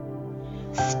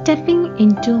Stepping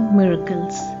into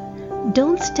miracles.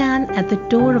 Don't stand at the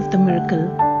door of the miracle,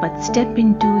 but step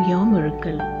into your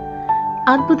miracle.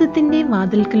 അത്ഭുതത്തിൻ്റെ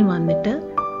വാതിൽക്കൽ വന്നിട്ട്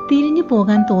തിരിഞ്ഞു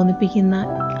പോകാൻ തോന്നിപ്പിക്കുന്ന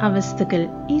അവസ്ഥകൾ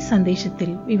ഈ സന്ദേശത്തിൽ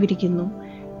വിവരിക്കുന്നു.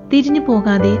 തിരിഞ്ഞു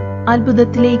പോകാതെ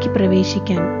അത്ഭുതത്തിലേക്ക്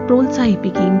പ്രവേശിക്കാൻ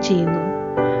പ്രോത്സാഹിപ്പിക്കുകയും ചെയ്യുന്നു.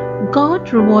 God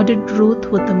rewarded Ruth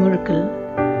with a miracle.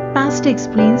 Pastor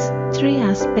explains 3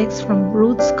 aspects from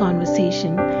Ruth's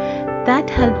conversation that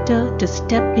helped her to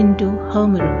step into her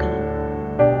miracle.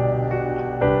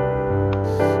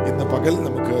 ഇന്ന് പകൽ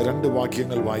നമുക്ക് 2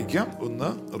 വാക്യങ്ങൾ വായിക്കാം. ഒന്ന്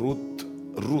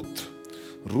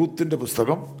റൂത്തിന്റെ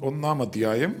പുസ്തകം 1-ാം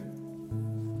അധ്യായം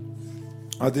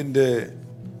അതിൻ്റെ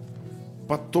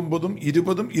 19,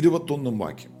 20, 21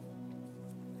 വാക്യം.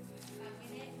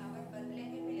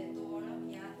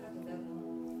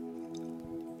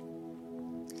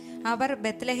 അവർ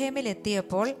ബത്ലഹേമിൽ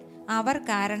എത്തിയപ്പോൾ അവർ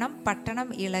കാരണം പട്ടണം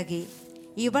ഇളകി.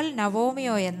 ഇവൾ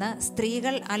നവോമിയോ എന്ന്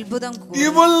സ്ത്രീകൾ അത്ഭുതം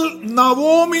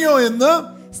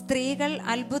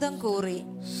കൂറി.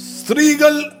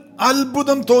 സ്ത്രീകൾ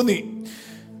അത്ഭുതം തോന്നി.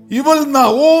 ഇവൾ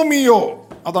നവോമിയോ,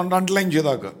 അതുകൊണ്ട് അണ്ടർലൈൻ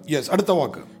ചെയ്താക്ക്. യെസ്, അടുത്ത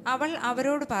വാക്ക്. അവൾ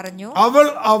അവരോട്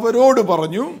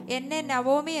പറഞ്ഞു, എന്നെ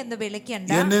നവോമി എന്ന് വിളിക്കണ്ട,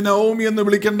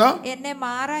 എന്നെ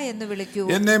മാറ എന്ന്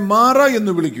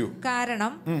വിളിക്കൂ.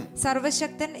 കാരണം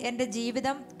സർവശക്തൻ എന്റെ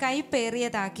ജീവിതം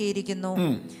കൈപ്പേറിയതാക്കിയിരിക്കുന്നു.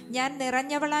 ഞാൻ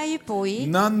നിറഞ്ഞവളായി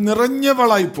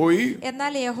പോയി,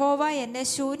 എന്നാൽ യഹോവ എന്നെ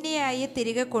ശൂന്യയായി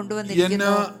തിരികെ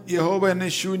കൊണ്ടുവന്നിരിക്കുന്നു.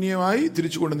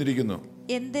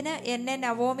 എന്തിന് എന്നെ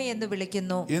നവോമി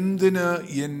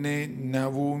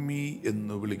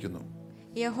എന്ന് വിളിക്കുന്നു?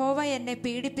 യഹോവ എന്നെ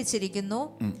പീഡിപ്പിച്ചിരിക്കുന്നു.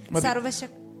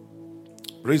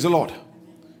 Praise the Lord.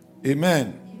 Amen.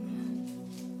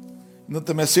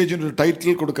 ഇന്നത്തെ മെസ്സേജിന് ഒരു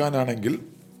ടൈറ്റിൽ കൊടുക്കാനാണെങ്കിൽ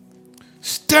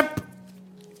സ്റ്റെപ്പ്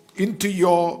ഇൻടു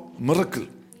യുവർ മിറക്കിൾ.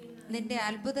 നിന്റെ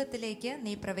അത്ഭുതത്തിലേക്ക്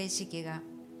നീ പ്രവേശിക്കുക.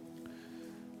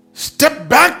 Step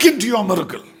back into your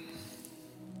miracle.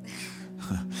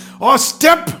 Or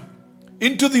step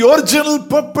into the original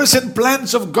purpose and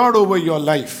plans of God over your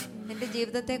life. നിന്റെ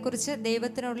ജീവിതത്തെക്കുറിച്ച്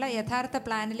ദൈവത്തിനുള്ള യഥാർത്ഥ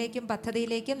പ്ലാനിലേക്കും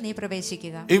പദ്ധതിയിലേക്കും നീ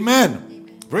പ്രവേശിക്കുക. Amen.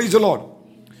 Praise the Lord.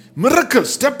 Miracle,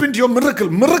 step into your miracle.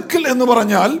 Miracle എന്ന്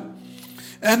പറഞ്ഞാൽ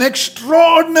an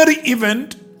extraordinary event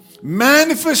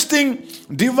manifesting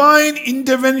divine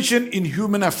intervention in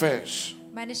human affairs.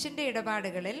 മനുഷ്യന്റെ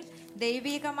ഇടപാടുകളിൽ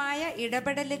ദൈവികമായ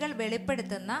ഇടപെടലുകൾ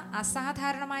വെളിപ്പെടുത്തുന്ന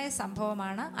അസാധാരണമായ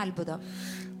സംഭവമാണ് അത്ഭുതം.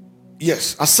 യെസ്,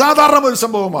 അസാധാരണ ഒരു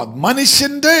സംഭവമാണ്.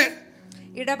 മനുഷ്യന്റെ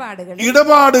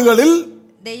ഇടപാടുകളിൽ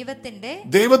ദൈവത്തിന്റെ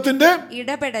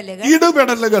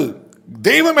ഇടപെടലുകൾ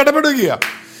ദൈവം ഇടപെടുക.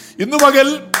 ഇന്നു പകൽ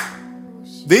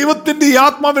ദൈവത്തിന്റെ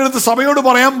ആത്മാവെടുത്ത് സഭയോട്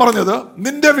പറയാൻ പറഞ്ഞത്,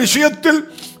 നിന്റെ വിഷയത്തിൽ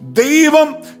ദൈവം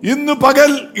ഇന്ന്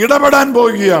പകൽ ഇടപെടാൻ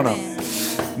പോവുകയാണ്.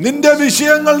 നിന്റെ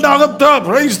വിഷയങ്ങളുടെ അകത്ത്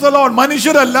പ്രൈസ് ദി ലോർഡ്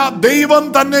മനുഷ്യരല്ല, ദൈവം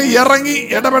തന്നെ ഇറങ്ങി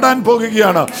ഇടപെടാൻ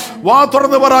പോകുകയാണ്. വാ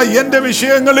തുറന്ന് പറ, എന്റെ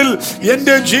വിഷയങ്ങളിൽ,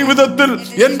 എന്റെ ജീവിതത്തിൽ,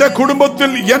 എന്റെ കുടുംബത്തിൽ,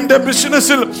 എന്റെ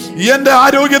ബിസിനസ്സിൽ, എന്റെ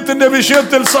ആരോഗ്യത്തിന്റെ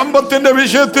വിഷയത്തിൽ, സമ്പത്തിന്റെ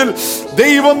വിഷയത്തിൽ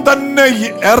ദൈവം തന്നെ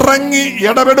ഇറങ്ങി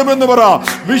ഇടപെടുമെന്ന് പറ.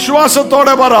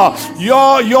 വിശ്വാസത്തോടെ പറ.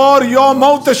 Your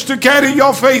mouth is to carry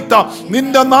your faith.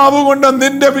 നിന്റെ നാവ് കൊണ്ട്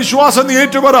നിന്റെ വിശ്വാസം നീ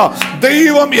ഏറ്റുപറ.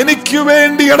 ദൈവം എനിക്ക്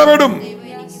വേണ്ടി ഇടപെടും.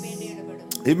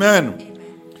 Amen.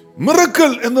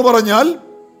 Miracle എന്ന് പറഞ്ഞാൽ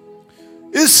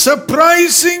is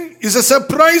a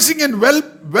surprising and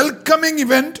welcoming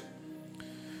event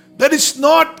that is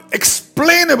not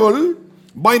explainable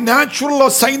by natural or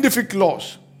scientific laws.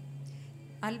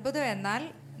 അത്ഭുതം എന്നാൽ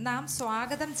നാം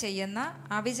സ്വാഗതം ചെയ്യുന്ന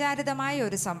അവിചാരിതമായ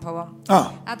ഒരു സംഭവം.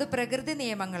 അത് പ്രകൃതി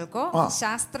നിയമങ്ങൾക്കോ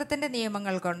ശാസ്ത്രത്തിന്റെ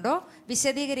നിയമങ്ങൾ കൊണ്ടോ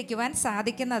വിശദീകരിക്കുവാൻ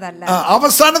സാധിക്കുന്നതല്ല.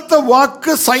 അവസാനത്തെ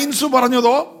വാക്ക് സയൻസ്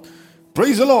പറഞ്ഞതോ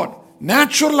പ്രൈസ് ദി ലോർഡ്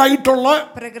നാച്ചുറൽ ആയിട്ടുള്ള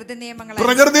പ്രകൃതി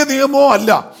നിയമോ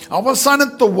അല്ല.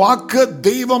 അവസാനത്തെ വാക്ക്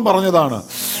ദൈവം പറഞ്ഞതാണ്.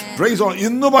 Praise the Lord.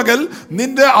 ഇന്നു പകൽ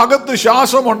നിന്റെ അകത്ത്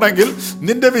ശ്വാസമുണ്ടെങ്കിൽ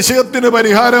നിന്റെ വിഷയത്തിന്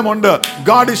പരിഹാരമുണ്ട്.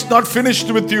 God is not finished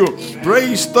with you.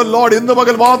 Praise the Lord. ഇന്നു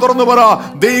പകൽ വാ തുറന്ന് പറ,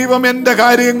 ദൈവം എന്റെ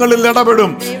കാര്യങ്ങളിൽ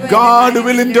ഇടപെടും. God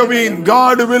will intervene.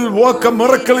 God will work a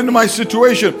miracle in my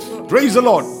situation. Praise the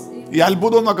Lord. ഈ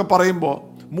അത്ഭുതം എന്നൊക്കെ പറയുമ്പോൾ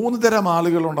 3 തരം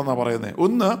ആളുകളുണ്ടെന്നാണ് പറയുന്നത്.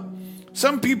 ഒന്ന്,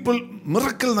 some people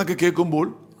miracle എന്നൊക്കെ കേൾക്കുമ്പോൾ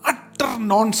അട്ടർ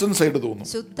നോൺസെൻസ് ആയിട്ട് തോന്നും.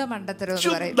 ശുദ്ധ മണ്ടത്തരം.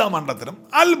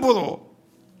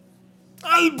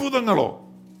 അത്ഭുതങ്ങളോ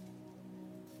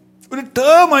ഒരു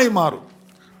ടേമായി മാറും.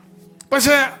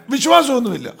 പക്ഷെ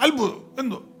വിശ്വാസമൊന്നുമില്ല. അത്ഭുതം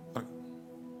എന്തോ.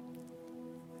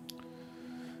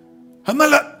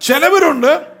 എന്നാൽ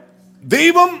ചിലവരുണ്ട്,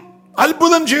 ദൈവം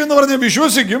അത്ഭുതം ചെയ്യുമെന്ന് പറഞ്ഞ്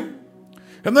വിശ്വസിക്കും.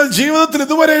 എന്നാൽ ജീവിതത്തിൽ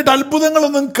ഇതുവരെയായിട്ട്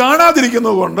അത്ഭുതങ്ങളൊന്നും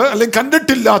കാണാതിരിക്കുന്നത് കൊണ്ട് അല്ലെങ്കിൽ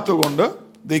കണ്ടിട്ടില്ലാത്തത് കൊണ്ട്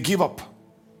they give up.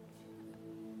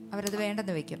 അവരത്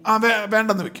വേണ്ടെന്ന്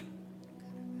വെക്കും.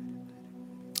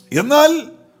 എന്നാൽ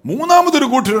മൂന്നാമതൊരു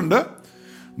കൂട്ടരുണ്ട്,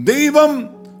 ദൈവം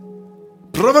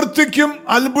പ്രവർത്തിക്കും,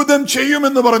 അത്ഭുതം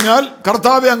ചെയ്യുമെന്ന് പറഞ്ഞാൽ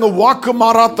കർത്താവെ അങ്ങ് വാക്ക്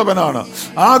മാറാത്തവനാണ്.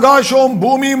 ആകാശവും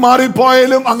ഭൂമിയും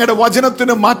മാറിപ്പോയാലും അങ്ങയുടെ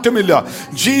വചനത്തിന് മാറ്റമില്ല.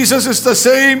 Jesus is the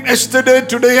same yesterday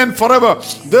today and forever.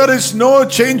 there is no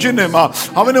change in him.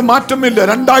 അവന് മാറ്റമില്ല.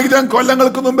 2000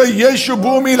 കൊല്ലങ്ങൾക്ക് മുമ്പ് യേശു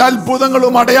ഭൂമിയിൽ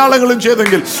അത്ഭുതങ്ങളും അടയാളങ്ങളും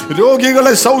ചെയ്തെങ്കിൽ,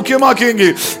 രോഗികളെ സൗഖ്യമാക്കിയെങ്കിൽ,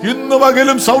 ഇന്ന്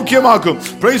പകലും സൗഖ്യമാക്കും.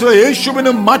 Price the Lord.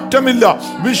 യേശുവിന് മാറ്റമില്ല.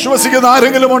 വിശ്വസിക്കുന്ന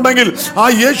ആരെങ്കിലും ഉണ്ടെങ്കിൽ ആ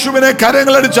യേശുവിനെ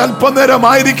കരങ്ങളടിച്ച് അല്പനേരം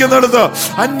ആയിരിക്കുന്നിടത്ത്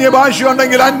അന്യഭാഷ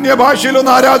ഉണ്ടെങ്കിൽ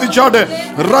അന്യഭാഷയിലൊന്ന് ആരാധിച്ചാട്ടെ.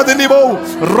 റദിലിബോ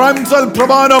റംസൽ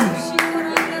പ്രമാണം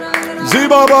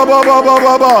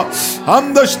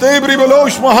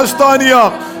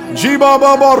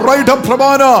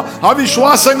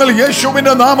അവിശ്വാസങ്ങൾ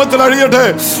യേശുവിന്റെ നാമത്തിൽ അഴിയട്ടെ.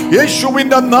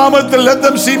 യേശുവിന്റെ നാമത്തിൽ let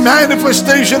them see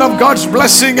manifestation of God's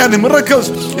blessing and miracles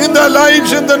in their lives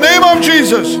in the name of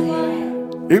Jesus.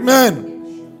 Amen.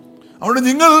 അതുകൊണ്ട്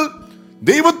നിങ്ങൾ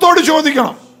ദൈവത്തോട്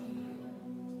ചോദിക്കണം.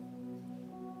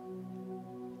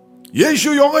 യേശു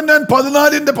യോഹന്നാൻ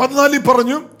 14:14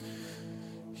 പറഞ്ഞു,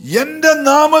 എന്റെ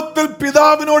നാമത്തിൽ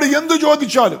പിതാവിനോട് എന്തു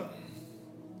ചോദിച്ചാലും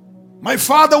my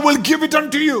father will give it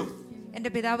unto you. എന്റെ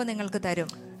പിതാവ് നിങ്ങൾക്ക് തരും.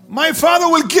 My father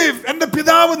will give. എന്റെ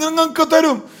പിതാവ് നിങ്ങൾക്ക്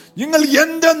തരും. നിങ്ങൾ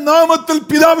എന്റെ നാമത്തിൽ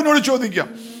പിതാവിനോട് ചോദിക്കാം.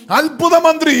 അത്ഭുത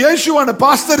മന്ത്രി യേശുവാണ്,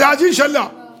 പാസ്റ്റർ രാജേഷ് അല്ല.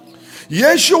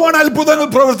 യേശുവാണ് അത്ഭുതങ്ങൾ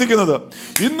പ്രവർത്തിക്കുന്നത്.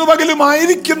 ഇന്നു പകലും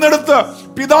ആയിരിക്കുന്നിടത്ത്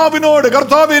പിതാവിനോട്,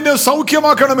 കർത്താവേ എന്നെ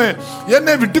സൗഖ്യമാക്കണമേ,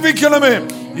 എന്നെ വിട്ടുവയ്ക്കണമേ,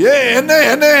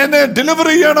 എന്നെ ഡെലിവർ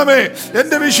ചെയ്യണമേ,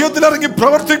 എന്റെ വിഷയത്തിൽ ഇറങ്ങി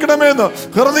പ്രവർത്തിക്കണമേ എന്ന്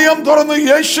ഹൃദയം തുറന്ന്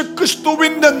യേശു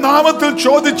ക്രിസ്തുവിന്റെ നാമത്തിൽ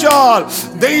ചോദിച്ചാൽ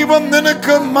ദൈവം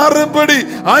നിനക്ക് മറുപടി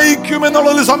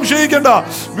അയക്കുമെന്നുള്ളത് സംശയിക്കേണ്ട.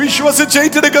 വിശ്വസിച്ച്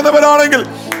ഏറ്റെടുക്കുന്നവരാണെങ്കിൽ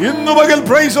ഇന്നു പകൽ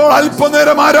പ്രൈസ് ദി ലോർഡ്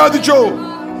അല്പനേരം ആരാധിച്ചോ.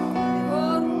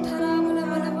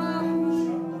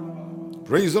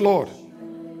 Praise the Lord.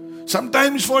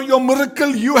 Sometimes for your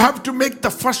miracle you have to make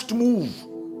the first move.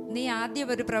 നീ ആദ്യം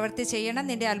ഒരു പ്രവൃത്തി ചെയ്യണം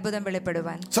നിന്റെ അത്ഭുതം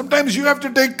വെളിപ്പെടുവാൻ. Sometimes you have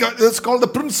to take it's called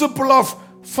the principle of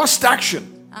first action.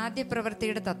 ആദ്യ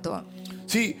പ്രവൃത്തിയുടെ തത്വം.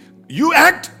 See, you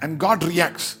act and God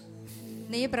reacts.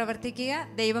 നീ പ്രവർത്തിക്കുക,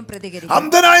 ദൈവം പ്രതികരിക്കും.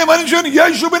 അന്ധനായ മനുഷ്യൻ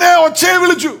യേശുവിനെ ഒച്ചയെ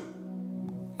വിളിച്ചു,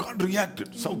 God reacted,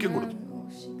 സൗഖ്യം കൊടുത്തു.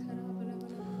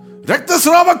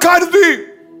 രക്തസ്രാവക്കാരത്തി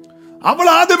അവൾ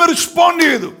ആദ്യം റെസ്പോണ്ട്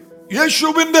ചെയ്തു.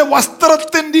 യേശുവിന്റെ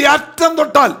വസ്ത്രത്തിന്റെ അറ്റം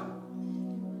തൊട്ടാൽ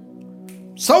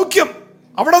സൗഖ്യം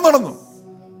അവിടെ നടന്നു.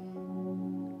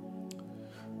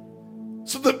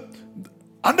 So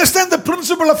understand the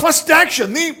principle of first action.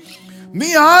 നീ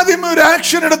ആദ്യം ഒരു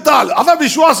ആക്ഷൻ എടുത്താൽ അതാ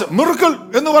വിശ്വാസം. മിറക്കിൾ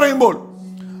എന്ന് പറയുമ്പോൾ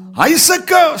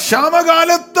ഐസക്ക്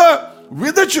ക്ഷാമകാലത്ത്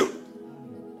വിതച്ചു.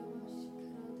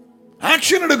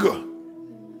 ആക്ഷൻ എടുക്കുക.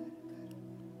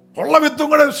 ഉള്ള വിത്തും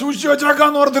കൂടെ സൂക്ഷിച്ചു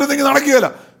വെച്ചേക്കാന്ന് ഓർത്തിരുന്നെങ്കിൽ നടക്കുകയില്ല.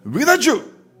 വിതച്ചു.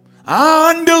 ആ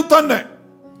ആണ്ടിൽ തന്നെ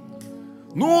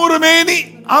 100 മേനി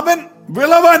അവൻ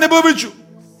വിളവ് അനുഭവിച്ചു.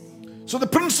 So the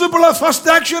principle of first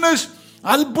action is,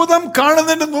 അത്ഭുതം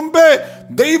കാണുന്നതിന് മുമ്പേ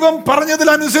ദൈവം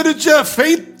പറഞ്ഞതിനനുസരിച്ച്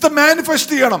ഫെയ്ത്ത്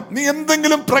മാനിഫെസ്റ്റ് ചെയ്യണം. നീ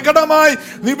എന്തെങ്കിലും പ്രകടമായി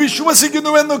നീ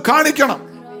വിശ്വസിക്കുന്നുവെന്ന് കാണിക്കണം.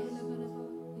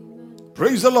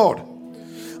 Praise the Lord.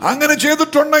 അങ്ങനെ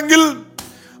ചെയ്തിട്ടുണ്ടെങ്കിൽ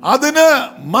അതിന്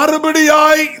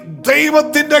മറുപടിയായി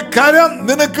ദൈവത്തിന്റെ കരം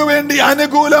നിനക്ക് വേണ്ടി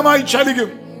അനുകൂലമായി ചലിക്കും.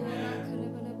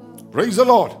 Praise the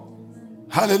Lord.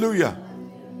 Hallelujah.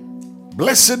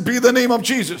 Blessed be the name of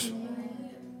Jesus.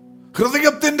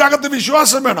 ഹൃദയത്തിന്റെ അകത്ത്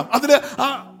വിശ്വാസം വേണം. അതിന്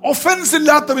ഒഫൻസ്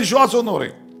ഇല്ലാത്ത വിശ്വാസം എന്ന്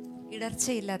പറയും,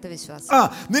 ഇടർച്ചയില്ലാത്ത വിശ്വാസം.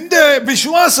 നിന്റെ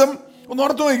വിശ്വാസം ഒന്ന്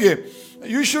ഓർത്തു നോക്കിയേ.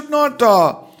 You should not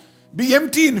be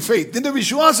empty in faith. നിന്റെ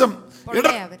വിശ്വാസം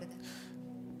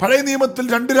പഴയ നിയമത്തിൽ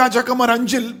 2 രാജാക്കന്മാർ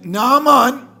 5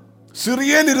 നാമാൻ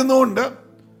സിറിയയിൽ ഇരുന്നുകൊണ്ട്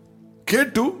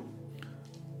കേട്ടു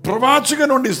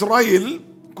പ്രവാചകനുണ്ട് ഇസ്രായേൽ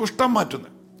കുഷ്ഠം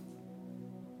മാറ്റുന്നത്.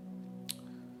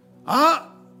 ആ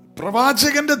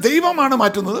പ്രവാചകന്റെ ദൈവമാണ്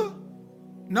മാറ്റുന്നത്.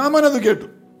 നാമാൻ അത് കേട്ടു.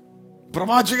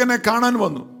 പ്രവാചകനെ കാണാൻ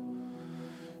വന്നു.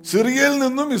 സിറിയയിൽ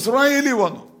നിന്നും ഇസ്രായേലിൽ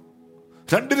വന്നു.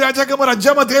 2 രാജാക്കന്മാർ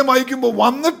 5-ാം അധ്യായം വായിക്കുമ്പോൾ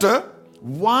വന്നിട്ട്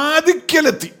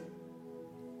വാതിക്കലെത്തി.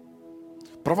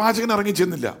 പ്രവാചകൻ ഇറങ്ങി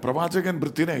ചെന്നില്ല. പ്രവാചകൻ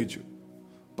ഭൃത്യനെ അയച്ചു.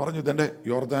 പറഞ്ഞു, തന്റെ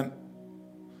യോർദാൻ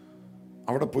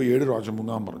അവിടെ പോയി 7 പ്രാവശ്യം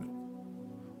മുങ്ങാൻ പറഞ്ഞു.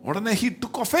 ഉടനെ he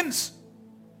took offense.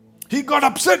 He got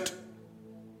upset.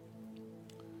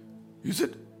 He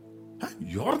said,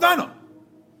 യോർദാനോ?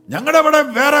 ഞങ്ങളുടെ അവിടെ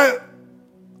വേറെ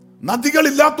നദികൾ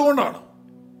ഇല്ലാത്തതുകൊണ്ടാണ്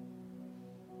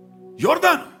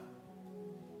യോർദാൻ.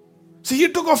 See, he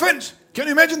took offense. Can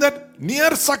you imagine that?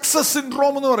 Near success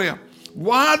syndrome എന്ന് പറയാം.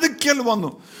 വാതിക്കൽ വന്നു.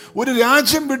 ഒരു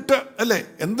രാജ്യം വിട്ട് അല്ലേ,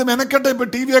 എന്ത് മെനക്കെട്ടെ ഇപ്പൊ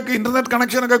ടി വി ഒക്കെ ഇന്റർനെറ്റ്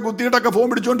കണക്ഷൻ ഒക്കെ കുത്തിയിട്ടൊക്കെ ഫോൺ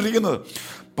പിടിച്ചുകൊണ്ടിരിക്കുന്നത്.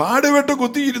 പാടുവിട്ട്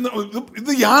കുത്തിയിരുന്ന്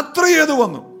ഇത് യാത്ര ചെയ്ത്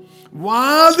വന്നു.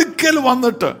 വാതിക്കൽ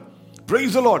വന്നിട്ട്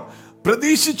പ്രൈസ് ദി ലോർഡ്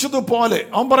പ്രതീക്ഷിച്ചതുപോലെ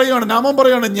അവൻ പറയുകയാണ്, നാമം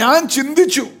പറയുകയാണ്, ഞാൻ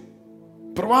ചിന്തിച്ചു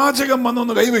പ്രവാചകൻ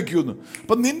വന്നൊന്ന് കൈവയ്ക്കൂന്ന്.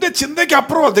 അപ്പൊ നിന്റെ ചിന്തയ്ക്ക്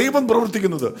അപ്പുറമാണ് ദൈവം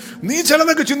പ്രവർത്തിക്കുന്നത്. നീ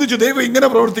ചിലതൊക്കെ ചിന്തിച്ചു, ദൈവം ഇങ്ങനെ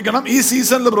പ്രവർത്തിക്കണം, ഈ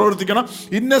സീസണിൽ പ്രവർത്തിക്കണം,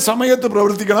 ഇന്ന സമയത്ത്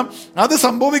പ്രവർത്തിക്കണം. അത്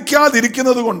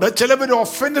സംഭവിക്കാതിരിക്കുന്നത് കൊണ്ട് ചിലവർ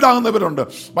ഒഫൻഡഡ് ആകുന്നവരുണ്ട്.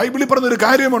 ബൈബിളിൽ പറഞ്ഞൊരു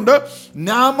കാര്യമുണ്ട്,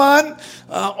 നാമാൻ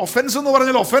ഒഫൻസ് എന്ന്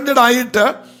പറഞ്ഞാൽ ഒഫൻഡഡ് ആയിട്ട്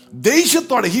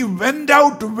ദേഷ്യത്തോടെ, he went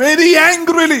out very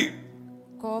angrily,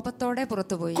 കോപത്തോടെ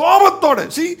പുറത്തുപോയി. കോപത്തോടെ.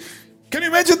 See, can you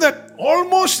imagine that?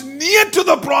 Almost near to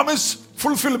the promise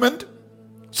fulfillment,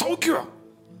 സൗഖ്യ.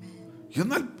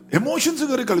 എന്നാൽ എമോഷൻസ്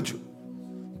കയറി കളിച്ചു,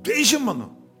 ദേഷ്യം വന്നു.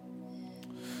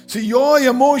 See, your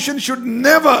emotion should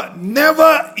never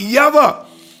ever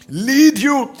lead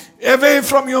you away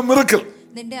from your miracle.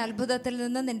 നിന്റെ അത്ഭുതത്തിൽ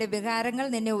നിന്ന് നിന്റെ വികാരങ്ങൾ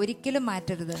നിന്നെ ഒരിക്കലും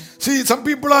മാറ്റരുത്. See, some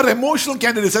people are emotional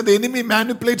candidates and the enemy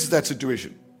manipulates that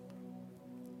situation.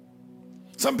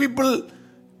 Some people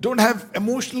don't have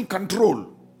emotional control.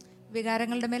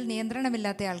 വികാരങ്ങളുടെ മേൽ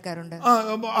നിയന്ത്രണമില്ലാത്ത ആൾക്കാരുണ്ട്.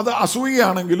 അത്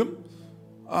അസൂയയാണെങ്കിലും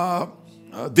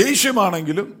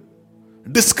ദേഷ്യമാണെങ്കിലും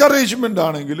ഡിസ്കറേജ്മെന്റ്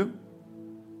ആണെങ്കിലും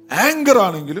ആങ്കർ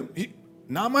ആണെങ്കിലും,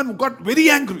 നാമാൻ got very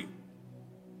angry.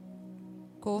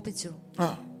 കോപിച്ചു.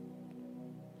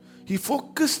 He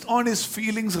focused on his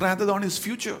feelings rather than on his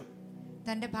future.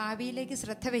 തന്റെ ഭാവിയിലേക്ക്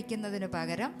ശ്രദ്ധ വെക്കുന്നതിനു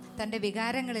പകരം തന്റെ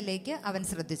വികാരങ്ങളിലേക്ക് അവൻ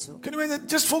ശ്രദ്ധിച്ചു. Can you imagine?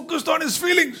 Just focused on his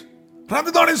feelings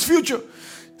rather than his future.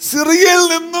 സിറിയയിൽ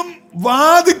നിന്നും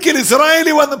വാദിക്കൽ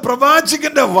ഇസ്രായേലി വന്ന്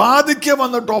പ്രവാചകന്റെ വാദിക്ക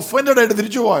വന്നിട്ട് ഒഫൻഡഡ് ആയിട്ട്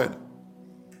തിരിച്ചു പോയത്.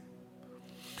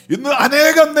 ഇന്ന്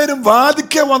അനേകം നേരം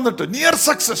വാദിക്ക വന്നിട്ട് നിയർ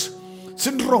സക്സസ്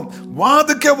സിൻഡ്രോം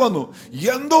വാദിക്ക വന്നു,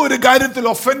 എന്തോ ഒരു കാര്യത്തിൽ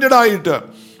ഒഫൻഡഡ് ആയിട്ട്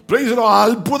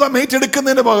അത്ഭുതം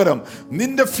ഏറ്റെടുക്കുന്നതിന് പകരം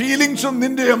നിന്റെ ഫീലിങ്സും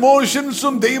നിന്റെ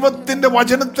എമോഷൻസും ദൈവത്തിന്റെ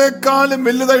വചനത്തെക്കാളും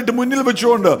വലുതായിട്ട് മുന്നിൽ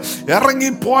വെച്ചുകൊണ്ട് ഇറങ്ങി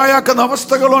പോയാക്കുന്ന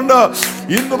അവസ്ഥകളുണ്ട്.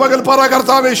 ഇന്ന് പകൽ പറ,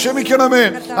 കർത്താവേ ക്ഷമിക്കണമേ.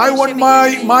 I want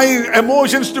my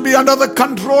emotions to be under the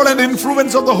control and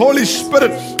influence of the Holy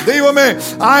Spirit. ദൈവമേ,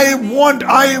 I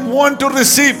want to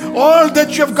receive all that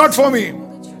you have got for me.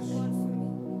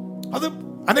 അത്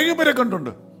അനേകം പേരെ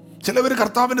കണ്ടുണ്ട്. ചിലവർ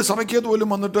കർത്താവിന്റെ സഭയ്ക്ക് പോലും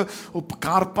വന്നിട്ട്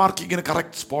കാർ പാർക്കിങ്ങിന്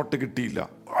കറക്റ്റ് സ്പോട്ട് കിട്ടിയില്ല,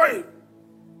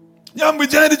 ഞാൻ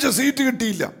വിചാരിച്ച സീറ്റ്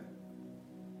കിട്ടിയില്ല,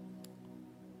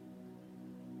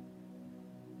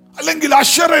 അല്ലെങ്കിൽ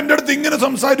അഷർ എൻ്റെ അടുത്ത് ഇങ്ങനെ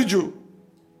സംസാരിച്ചു,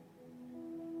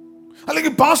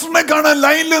 അല്ലെങ്കിൽ പാസ്റ്ററിനെ കാണാൻ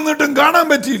ലൈനിൽ നിന്നിട്ടും കാണാൻ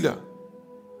പറ്റിയില്ല.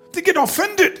 They get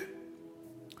offended.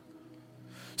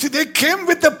 See, they came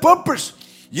with a purpose.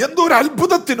 എന്തോ ഒരു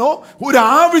അത്ഭുതത്തിനോ ഒരു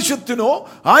ആവശ്യത്തിനോ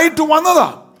ആയിട്ട് വന്നതാ.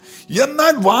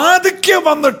 എന്നാൽ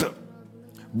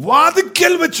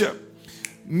വാദിക്കൽ വെച്ച്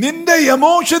നിന്റെ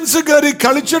എമോഷൻസ് കയറി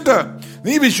കളിച്ചിട്ട്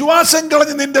നീ വിശ്വാസം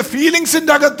കളഞ്ഞ് നിന്റെ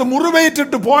ഫീലിംഗ്സിന്റെ അകത്ത്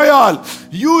മുറിവേറ്റിട്ട് പോയാൽ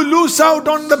you lose out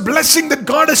on the blessing that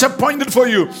God has appointed for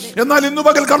you. എന്നാൽ ഇന്നു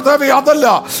പകൽ കർത്താവേ അതല്ല,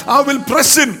 I will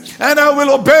press in and I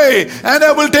will obey and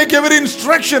I will take every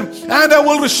instruction and I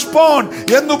will respond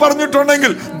എന്ന്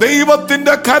പറഞ്ഞിട്ടുണ്ടെങ്കിൽ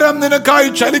ദൈവത്തിന്റെ കരം നിനക്കായി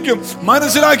ചലിക്കും.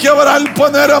 മനസ്സിലാക്കിയവർ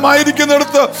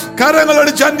അല്പനേരമായിരിക്കുന്നിടത്ത്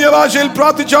കരങ്ങളടിച്ച് അന്യഭാഷയിൽ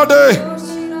പ്രാർത്ഥിച്ചാട്ടെ.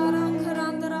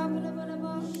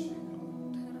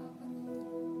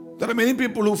 There are many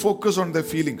people who focus on their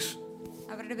feelings.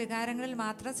 അവരുടെ വികാരങ്ങളിൽ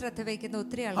മാത്രം ശ്രദ്ധ വയ്ക്കുന്ന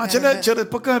ഒത്തിരി ചില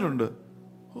ചെറുപ്പക്കാരുണ്ട്.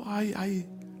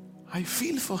 I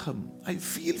feel for him, I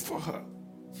feel for her.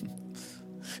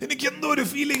 എനിക്ക് എന്തോ ഒരു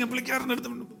ഫീലിംഗ് പുള്ളിക്കാരൻ്റെ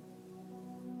അടുത്ത്.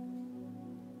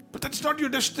 But that's not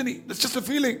your destiny. That's just a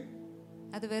feeling.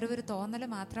 അത് വെറും ഒരു തോന്നൽ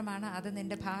മാത്രമാണ്, അത്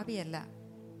നിന്റെ ഭാവിയല്ല.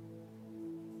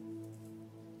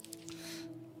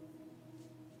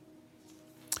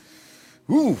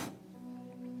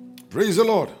 Praise the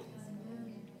Lord.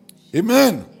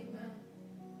 Amen.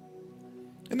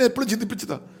 എന്നെ എപ്പോഴും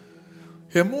ചിന്തിപ്പിച്ചതാ,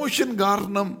 എമോഷൻ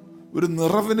കാരണം ഒരു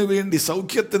നിറവിന് വേണ്ടി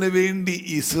സൗഖ്യത്തിന് വേണ്ടി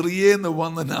ഈ സിറിയേന്ന്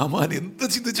വന്ന നാമാൻ എന്ത്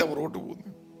ചിന്തിച്ച് പുറകോട്ട് പോകുന്നു.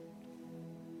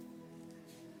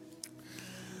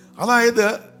 അതായത്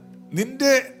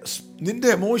നിന്റെ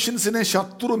എമോഷൻസിനെ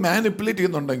ശത്രു മാനിപ്പുലേറ്റ്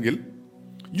ചെയ്യുന്നുണ്ടെങ്കിൽ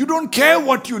you don't care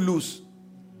what you lose.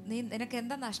 നിനക്ക്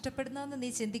എന്താ നഷ്ടപ്പെടുന്നതെന്ന് നീ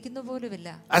ചിന്തിക്കുന്നു പോലുമില്ല.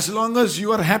 As long as you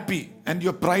are happy and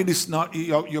your pride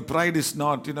is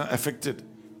not affected.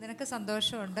 നിനക്ക്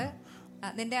സന്തോഷമുണ്ട്,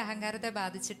 നിന്റെ അഹങ്കാരത്തെ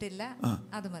ബാധിച്ചിട്ടില്ല,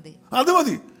 അത് മതി.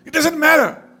 It doesn't matter.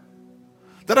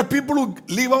 There are people who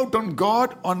live out on God,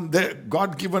 on their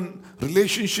God-given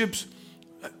relationships.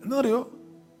 എന്താ അറിയോ,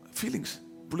 ഫീലിങ്സ്.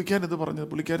 പുള്ളിക്കാരൻ ഇത് പറഞ്ഞത്,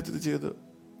 പുള്ളിക്കാരത്തി ഇത് ചെയ്ത്,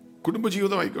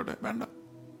 കുടുംബജീവിതം ആയിക്കോട്ടെ, വേണ്ട.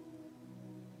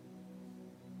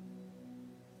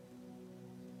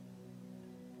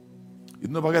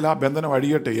 ഇന്ന് പകൽ ആ ബന്ധനം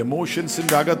അഴിയട്ടെ.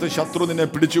 എമോഷൻസിന്റെ അകത്ത് ശത്രു നിന്നെ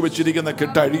പിടിച്ചു വെച്ചിരിക്കുന്ന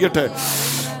കെട്ട് അഴിയട്ടെ.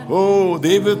 ഓ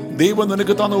ദൈവം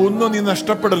നിനക്ക് തന്ന ഒന്നും നീ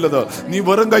നഷ്ടപ്പെടരുത്. നീ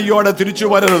വെറും കയ്യോടെ തിരിച്ചു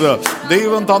വരരുത്.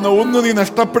 ദൈവം തന്ന ഒന്നും നീ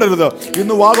നഷ്ടപ്പെടരുത്.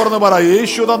 ഇന്ന് വാ തുറന്ന് പറ,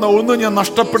 യേശു തന്ന ഒന്നും ഞാൻ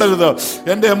നഷ്ടപ്പെടരുത്.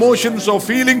 എന്റെ എമോഷൻസോ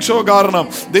ഫീലിങ്സോ കാരണം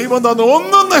ദൈവം തന്ന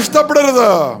ഒന്നും നഷ്ടപ്പെടരുത്.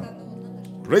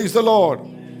 Praise the Lord.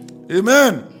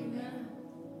 Amen.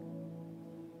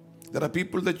 There are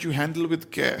people that you handle with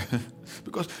care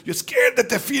because you're scared that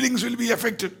their feelings will be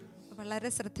affected. വളരെ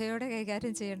ശ്രദ്ധയോടെ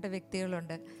കൈകാര്യം ചെയ്യേണ്ട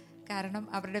വ്യക്തികളുണ്ട്. കാരണം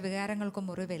അവരുടെ വികാരങ്ങൾക്ക്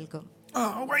മുറിവേൽക്കും.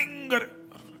 ഭയങ്കര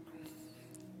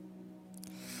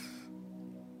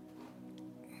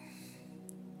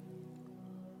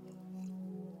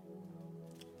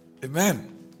Amen.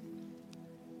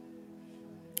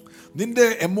 നിന്റെ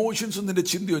എമോഷൻസും നിന്റെ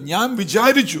ചിന്തയോ ഞാൻ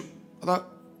വിചാരിച്ചു, അതാ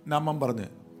നാമം പറഞ്ഞ്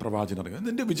പ്രവാചകൻ അറിയാം.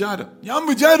 നിന്റെ വിചാരം ഞാൻ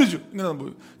വിചാരിച്ചു ഇങ്ങനെ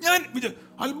സംഭവിക്കും. ഞാൻ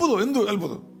അത്ഭുതം, എന്ത്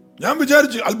അത്ഭുതം? ഞാൻ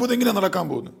വിചാരിച്ചു അത്ഭുതം എങ്ങനെ നടക്കാൻ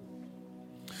പോകുന്നു.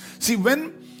 See, when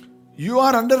you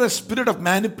are under a spirit of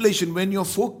manipulation, when your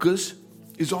focus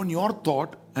is on your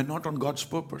thought and not on God's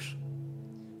purpose,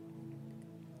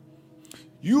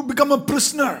 you become a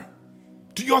prisoner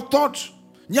to your thoughts.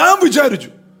 ഞാൻ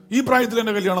വിചാരിച്ചു ഈ പ്രായത്തിൽ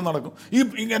എൻ്റെ കല്യാണം നടക്കും,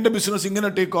 എൻ്റെ ബിസിനസ് ഇങ്ങനെ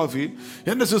ടേക്ക് ഓഫ് ചെയ്യും,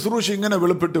 എൻ്റെ ശുശ്രൂഷ ഇങ്ങനെ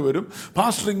വെളിപ്പെട്ട് വരും,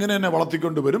 പാസ്റ്റർ ഇങ്ങനെ എന്നെ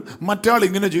വളർത്തിക്കൊണ്ട് വരും, മറ്റാൾ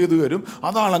ഇങ്ങനെ ചെയ്തു വരും,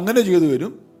 അതാൾ അങ്ങനെ ചെയ്തു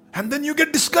വരും. And then you get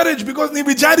discouraged because നീ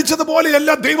വിചാരിച്ചതുപോലെയല്ല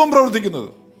ദൈവം പ്രവർത്തിക്കുന്നത്.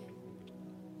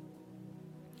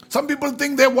 Some people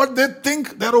think what they think,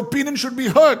 their opinion should be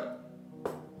heard.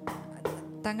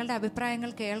 തങ്ങളുടെ അഭിപ്രായങ്ങൾ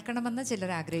കേൾക്കണമെന്ന്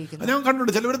ചിലർ ആഗ്രഹിക്കുന്നു. ഞാൻ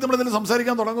കണ്ടിട്ടുണ്ട് ചിലവർ നമ്മൾ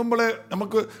സംസാരിക്കാൻ തുടങ്ങുമ്പോഴേ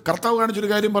നമുക്ക് കർത്താവ് കാണിച്ചൊരു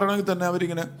കാര്യം പറയണമെങ്കിൽ തന്നെ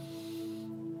അവരിങ്ങനെ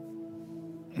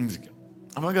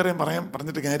നമുക്കറിയാം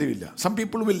പറഞ്ഞിട്ട് കാര്യമില്ല. Some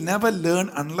people will never learn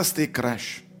unless they crash.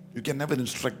 You can never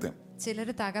instruct them. ചിലർ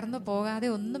തകർന്നു പോകാതെ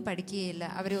ഒന്നും പഠിക്കുകയില്ല,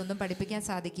 അവരെ ഒന്നും പഠിപ്പിക്കാൻ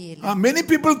സാധിക്കുകയില്ല. Many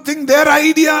people think their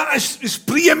idea is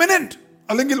preeminent.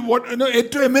 അല്ലെങ്കിൽ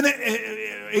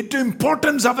ഏറ്റവും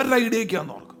ഇമ്പോർട്ടൻസ് അവരുടെ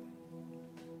ഐഡിയക്കാന്ന് ഓർക്കും.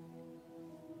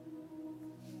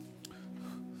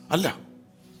 അല്ല.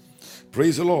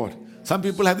 Praise the Lord. Some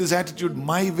people have this attitude,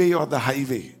 my way or the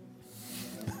highway.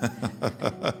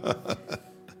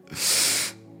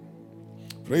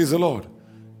 Praise the Lord.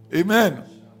 Amen.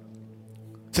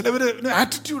 ചിലവര്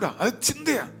ആറ്റിറ്റ്യൂഡാ, അത്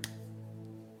ചിന്തയാ.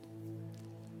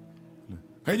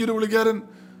 കഴിഞ്ഞൊരു പുള്ളിക്കാരൻ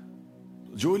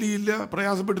ജോലിയില്ല,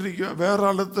 പ്രയാസപ്പെട്ടിരിക്കുക.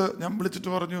 വേറൊരാളത്ത് ഞാൻ വിളിച്ചിട്ട്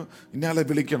പറഞ്ഞു ഇന്നയാളെ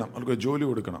വിളിക്കണം, അവർക്ക് ജോലി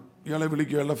കൊടുക്കണം. ഇയാളെ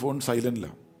വിളിക്കുക, ഇയാളുടെ ഫോൺ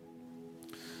സൈലന്റിലാണ്.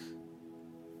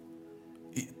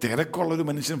 ഈ തിരക്കുള്ളൊരു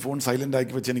മനുഷ്യൻ ഫോൺ സൈലന്റ്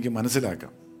ആക്കി വെച്ച് എനിക്ക്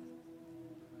മനസ്സിലാക്കാം.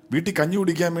 വീട്ടിൽ കഞ്ഞി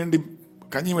കുടിക്കാൻ വേണ്ടി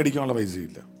കഞ്ഞി മേടിക്കാനുള്ള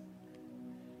പൈസയില്ല.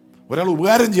 ഒരാൾ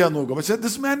ഉപകാരം ചെയ്യാൻ നോക്കുക, പക്ഷെ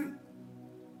ദിസ് മാൻ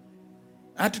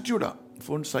ആറ്റിറ്റ്യൂഡാ,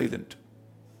 ഫോൺ സൈലന്റ്.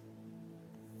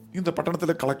 ഇന്നത്തെ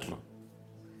പട്ടണത്തിലെ collector.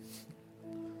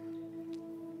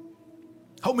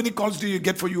 How many calls do you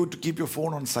get for you to keep your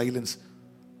phone on silence?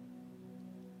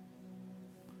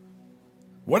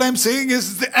 What I'm saying is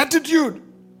the attitude.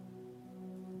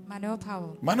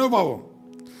 Manobhavam.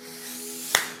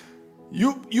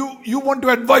 You want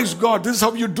to advise God. This is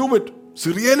how you do it.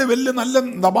 സിറിയയിലെ വലിയ നല്ല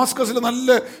ദമാസ്കസിലെ നല്ല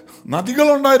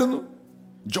നദികളുണ്ടായിരുന്നു.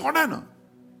 ജോർഡാനോ?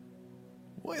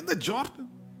 എന്താ Jordan?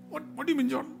 What do you mean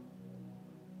Jordan?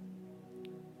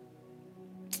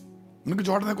 നിനക്ക്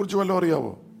ജോർഡനെ കുറിച്ച് വല്ലതും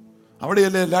അറിയാവോ?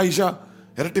 അവിടെയല്ലേ ലായിഷ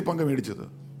ഇരട്ടി പങ്ക് മേടിച്ചത്?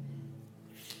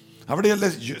 അവിടെയല്ലേ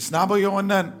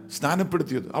സ്നാപകയോഹന്നാൻ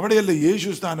സ്നാനപ്പെടുത്തിയത്? അവിടെയല്ലേ യേശു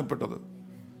സ്നാനപ്പെട്ടത്?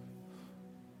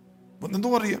 എന്തോ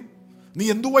അറിയാം. നീ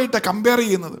എന്തുമായിട്ടാണ് കമ്പയർ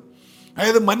ചെയ്യുന്നത്?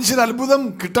 അതായത് മനുഷ്യർ അത്ഭുതം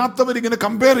കിട്ടാത്തവരിങ്ങനെ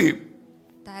കമ്പയർ ചെയ്യും,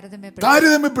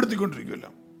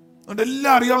 താരതമ്യപ്പെടുത്തിക്കൊണ്ടിരിക്കുമല്ലോ. അതുകൊണ്ട്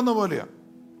എല്ലാം അറിയാവുന്ന പോലെയാ.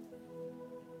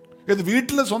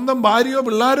 വീട്ടിലെ സ്വന്തം ഭാര്യയോ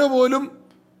പിള്ളേരോ പോലും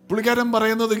പുള്ളിക്കാരൻ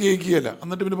പറയുന്നത് കേൾക്കുകയല്ല.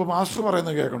 എന്നിട്ട് പിന്നെ ഇപ്പോൾ പാസ്റ്റർ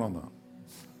പറയുന്നത് കേൾക്കണമെന്ന്.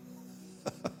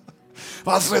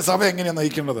 പാസ്റ്ററെ സഭ എങ്ങനെയാണ്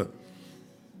നയിക്കേണ്ടത്?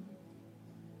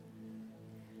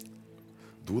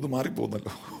 ദൂത്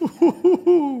മാറിപ്പോന്നല്ലോ.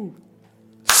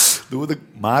 ദൂത്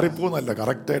മാറിപ്പോന്നല്ല,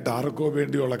 കറക്റ്റായിട്ട് ആർക്കോ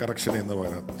വേണ്ടിയുള്ള കറക്ഷൻ എന്ന്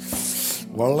പറയുന്നത്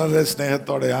വളരെ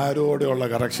സ്നേഹത്തോടെ ആരോടെയുള്ള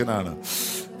കറക്ഷനാണ്.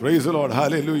 Price the Lord,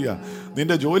 hallelujah.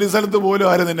 നിന്റെ ജോലി സ്ഥലത്ത് പോലും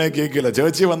ആരും നിന്നെ കേൾക്കില്ല.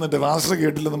 ചേച്ചി വന്നിട്ട് പാസ്റ്റർ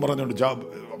കേട്ടില്ലെന്ന് പറഞ്ഞുകൊണ്ട്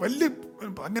വലിയ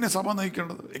അങ്ങനെ സഭ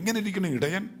നയിക്കേണ്ടത് എങ്ങനെ ഇരിക്കണം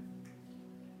ഇടയൻ?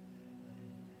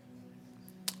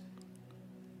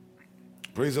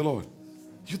 Praise the Lord.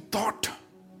 You thought.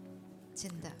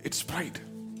 It's pride.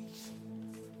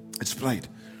 It's pride.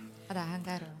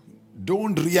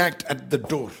 Don't react at the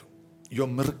door. Your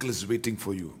miracle is waiting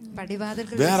for you.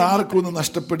 വേറെ ആർക്കും ഒന്നും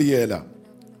നഷ്ടപ്പെടുകയില്ല.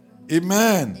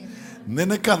 Amen.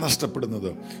 നിനക്കാ നഷ്ടപ്പെടുന്നത്.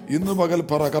 ഇന്ന് പകൽ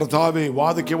പറ, കർത്താവേ,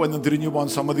 വാതിക്കെ വന്ന് തിരിഞ്ഞു പോകാൻ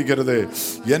സമ്മതിക്കരുത്.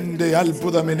 എന്റെ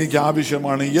അത്ഭുതം എനിക്ക്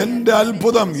ആവശ്യമാണ്. എന്റെ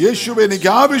അത്ഭുതം യേശുവേ എനിക്ക്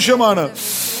ആവശ്യമാണ്.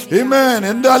 Amen.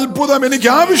 എന്റെ അത്ഭുതം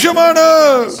എനിക്ക് ആവശ്യമാണ്.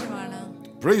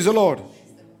 Praise the Lord.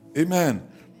 Amen.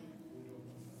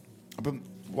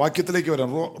 വാക്യത്തിലേക്ക് വരാം.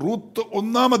 റൂത്ത്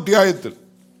 1-ാം അധ്യായത്തിൽ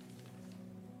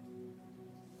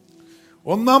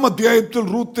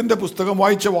റൂത്തിന്റെ പുസ്തകം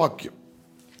വായിച്ച വാക്യം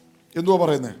എന്തുവാ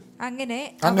പറയുന്നത്? അങ്ങനെ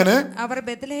അവർ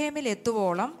ബെത്ലഹേമിൽ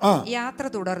എത്തുവോളം യാത്ര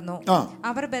തുടർന്നു.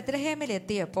 അവർ ബെത്ലഹേമിൽ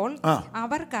എത്തിയപ്പോൾ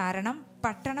അവർ കാരണം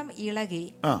പട്ടണം ഇളകി.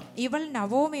 ഇവൾ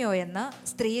നവോമിയോ എന്ന്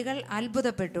സ്ത്രീകൾ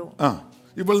അത്ഭുതപ്പെട്ടു.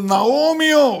 ഇവൾ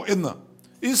നവോമിയോ എന്ന്.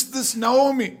 Is this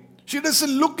Naomi? She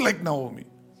doesn't look like Naomi.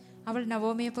 അവൾ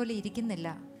നവോമിയെ പോലെ ഇരിക്കുന്നില്ല.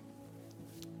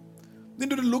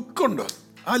 നിന്റെ ഒരു ലുക്ക് ഉണ്ട്,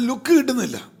 ആ ലുക്ക്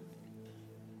കിട്ടുന്നില്ല.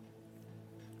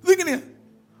 ഇതെങ്ങനെയാ?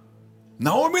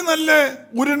 നവോമി നല്ല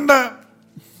ഉരുണ്ട,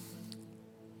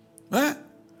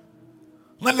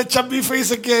 നല്ല ചബ്ബി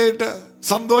ഫേസ് ഒക്കെ ആയിട്ട്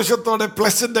സന്തോഷത്തോടെ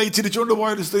പ്ലസന്റ് ആയി ചിരിച്ചുകൊണ്ട്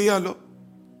പോയൊരു സ്ത്രീയാലോ.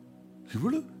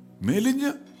 ഇവള്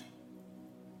മെലിഞ്ഞ്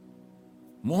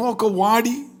മുഖമൊക്കെ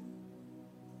വാടി,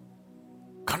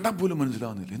 കണ്ടാൽ പോലും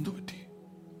മനസ്സിലാവുന്നില്ല എന്തു പറ്റി.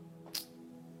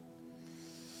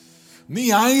 നീ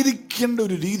ആയിരിക്കേണ്ട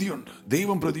ഒരു രീതിയുണ്ട്.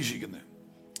 ദൈവം പ്രതീക്ഷിക്കുന്നത്,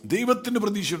 ദൈവത്തിന്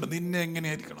പ്രതീക്ഷയുണ്ട് നിന്നെ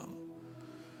എങ്ങനെയായിരിക്കണം.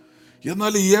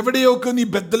 എന്നാൽ എവിടെയൊക്കെ നീ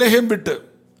ബെത്ലഹേം വിട്ട്,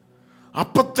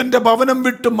 അപ്പത്തിന്റെ ഭവനം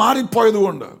വിട്ട്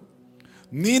മാറിപ്പോയതുകൊണ്ട്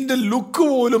നിന്റെ ലുക്ക്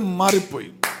പോലും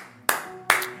മാറിപ്പോയി.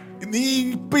 നീ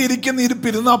ഇപ്പൊ ഇരിക്കുന്ന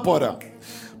ഇരിപ്പിരുന്നാ പോരാ.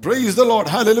 Praise the Lord.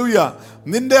 Hallelujah.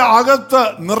 നിന്റെ അകത്ത്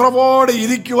നിറവോടെ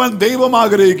ഇരിക്കുവാൻ ദൈവം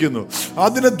ആഗ്രഹിക്കുന്നു.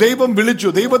 അതിന് ദൈവം വിളിച്ചു.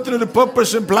 ദൈവത്തിനൊരു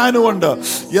പേർപ്പസും പ്ലാനും ഉണ്ട്.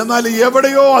 എന്നാൽ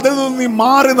എവിടെയോ അതിൽ നിന്ന് നീ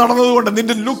മാറി നടന്നതുകൊണ്ട്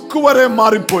നിന്റെ ലുക്ക് വരെ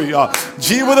മാറിപ്പോയി.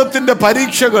 ജീവിതത്തിന്റെ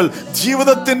പരീക്ഷകൾ,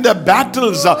 ജീവിതത്തിന്റെ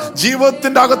ബാറ്റിൽസ്,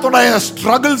 ജീവിതത്തിന്റെ അകത്തുണ്ടായ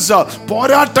സ്ട്രഗിൾസ്,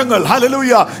 പോരാട്ടങ്ങൾ,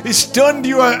 hallelujah, it's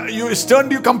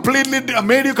turned you completely,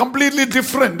 made you completely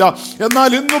different. എന്നാൽ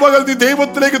ഇന്നു പകൽ നീ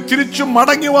ദൈവത്തിലേക്ക് തിരിച്ചു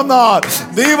മടങ്ങി വന്നാൽ,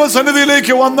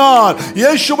 ദൈവസന്നിധിയിലേക്ക് വന്നാൽ,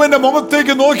 യേശുവിന്റെ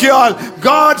മുഖത്തേക്ക് നോക്കിയാൽ,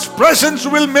 God's presence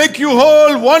will make you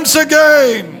whole once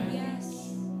again.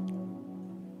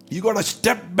 You got to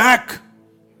step back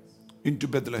into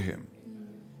Bethlehem.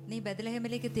 നീ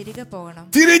ബെത്ലഹേമിലേക്ക് തിരികെ പോകണം.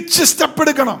 തിരിച്ച് സ്റ്റെപ്പ്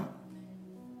എടുക്കണം,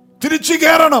 തിരിച്ചു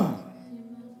കയറണം.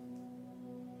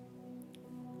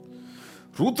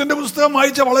 റൂത്തിന്റെ പുസ്തകം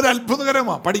വായിച്ച വളരെ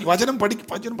അത്ഭുതകരമാണ്. വചനം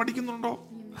പഠിക്കുന്നുണ്ടോ?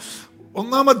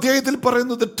 1-ാം അധ്യായത്തിൽ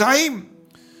പറയുന്നത് time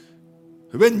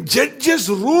when judges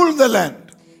rule the land.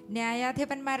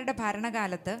 ന്യായാധിപന്മാരുടെ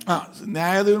ഭരണകാലത്ത്.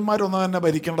 ന്യായാധിപന്മാരൊന്നും തന്നെ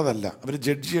ഭരിക്കേണ്ടതല്ല, അവർ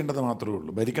ജഡ്ജ് ചെയ്യേണ്ടത് മാത്രമേ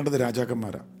ഉള്ളൂ. ഭരിക്കേണ്ടത്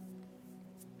രാജാക്കന്മാരാ.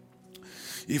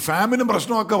 ഈ ഫാമിനും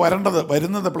പ്രശ്നമൊക്കെ വരുന്നത്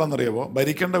എപ്പോഴാണെന്നറിയാമോ?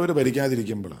 ഭരിക്കേണ്ടവർ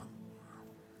ഭരിക്കാതിരിക്കുമ്പോഴാണ്.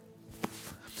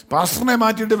 പാസ്റ്ററിനെ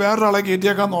മാറ്റിയിട്ട് വേറൊരാളെ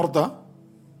കയറ്റിയേക്കാന്ന് ഓർത്താ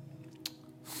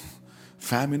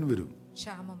ഫാമിൻ വരും,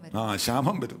 ക്ഷാമം വരും.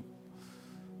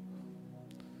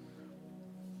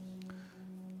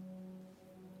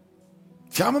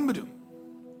 ക്ഷാമം വരും.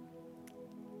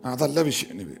 അതല്ല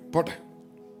വിഷയം. പോട്ടെ.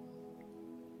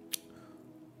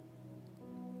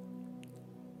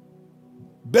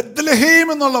 ബെത്ലഹേം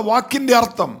എന്നുള്ള വാക്കിന്റെ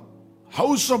അർത്ഥം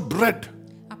ഹൗസ് ഓഫ് ബ്രെഡ്,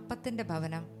 അപ്പത്തിന്റെ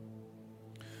ഭവനം.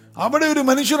 അവിടെ ഒരു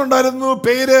മനുഷ്യനുണ്ടായിരുന്നു,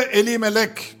 പേര്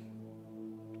എലിമെലെക്ക്.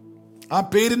 ആ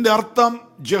പേരിന്റെ അർത്ഥം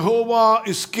ജഹോവ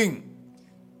ഇസ് കിങ്.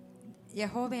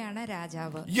 യഹോവയാണ്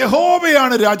രാജാവ്.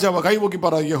 യഹോവയാണ് രാജാവ്. കൈപൊക്കി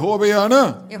പറ, യഹോവയാണ്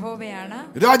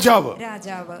രാജാവ്.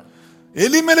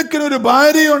 എലിമെലെക്കിന് ഒരു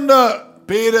ഭാര്യയുണ്ട്,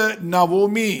 പേര്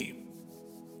നവോമി.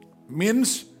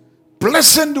 മീൻസ്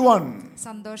പ്ലസന്റ് വൺ,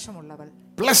 സന്തോഷമുള്ളവൾ.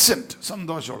 പ്ലസന്റ്,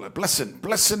 സന്തോഷമുള്ള,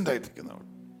 പ്ലസന്റ് ആയിരിക്കുന്നവൾ.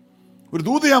 ഒരു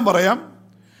ദൂത് ഞാൻ പറയാം,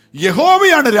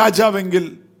 യഹോവയാണ് രാജാവെങ്കിൽ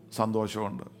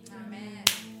സന്തോഷമുണ്ട്.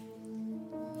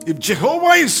 If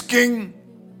Jehovah is king,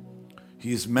 he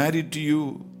is married to you,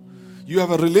 you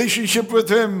have a relationship with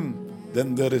him, then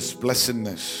there is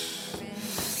pleasantness.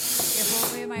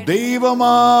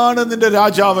 ദൈവമാണ് നിന്റെ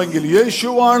രാജാവെങ്കിൽ,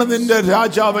 യേശുവാണ് നിന്റെ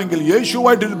രാജാവെങ്കിൽ,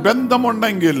 യേശുവായിട്ടൊരു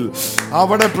ബന്ധമുണ്ടെങ്കിൽ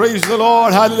അവിടെ പ്രൈസ് ദി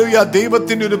ലോർഡ്, ഹല്ലേലൂയ,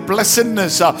 ദൈവത്തിന്റെ ഒരു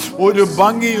പ്ലസന്റ്നെസ്, ഒരു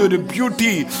ഭംഗി, ഒരു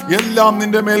ബ്യൂട്ടി എല്ലാം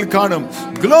നിന്റെ മേൽ കാണും.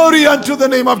 Glory unto the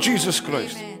name of Jesus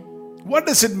Christ. What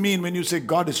does it mean when you say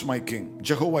God is my king,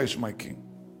 Jehovah is my king?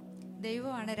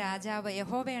 ദൈവമാണ് രാജാവ്,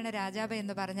 യഹോവയാണ് രാജാവ്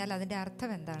എന്ന് പറഞ്ഞാൽ അതിന്റെ അർത്ഥം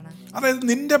എന്താണ്? അതായത്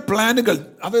നിന്റെ പ്ലാനുകൾ,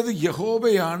 അതായത്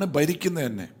യഹോവയാണ് ഭരിക്കുന്നത്,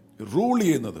 തന്നെ റൂൾ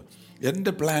ചെയ്യുന്നത്.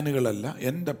 എൻ്റെ പ്ലാനുകളല്ല,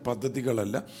 എൻ്റെ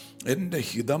പദ്ധതികളല്ല, എൻ്റെ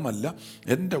ഹിതമല്ല,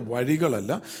 എൻ്റെ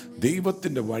വഴികളല്ല,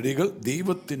 ദൈവത്തിൻ്റെ വഴികൾ,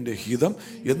 ദൈവത്തിൻ്റെ ഹിതം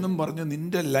എന്നും പറഞ്ഞ്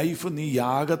നിന്റെ ലൈഫ് നീ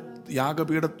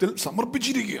യാഗപീഠത്തിൽ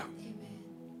സമർപ്പിച്ചിരിക്കുക.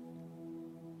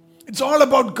 It's all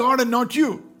about God and not you.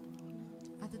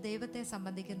 അത് ദൈവത്തെ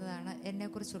സംബന്ധിക്കുന്നതാണ്,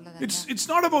 എന്നെക്കുറിച്ചുള്ളതല്ല. It's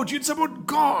not about you, it's about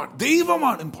God.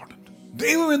 ദൈവമാണ് ഇമ്പോർട്ടന്റ്.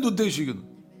 ദൈവം എന്തുദ്ദേശിക്കുന്നു?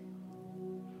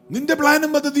 നിന്റെ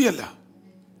പ്ലാനും പദ്ധതിയല്ല.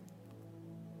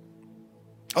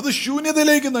 അത്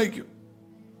ശൂന്യതയിലേക്ക് നയിക്കും.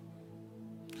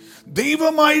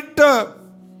 ദൈവമായിട്ട്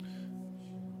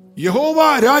യഹോവ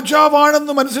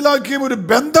രാജാവാണെന്ന് മനസ്സിലാക്കിയ ഒരു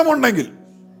ബന്ധമുണ്ടെങ്കിൽ,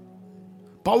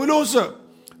 പൗലോസ്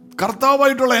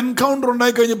കർത്താവായിട്ടുള്ള എൻകൗണ്ടർ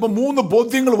ഉണ്ടായി കഴിഞ്ഞപ്പോൾ 3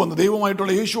 ബോധ്യങ്ങൾ വന്നു.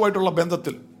 ദൈവമായിട്ടുള്ള യേശുവായിട്ടുള്ള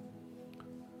ബന്ധത്തിൽ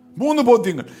 3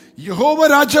 ബോധ്യങ്ങൾ. യഹോവ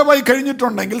രാജാവായി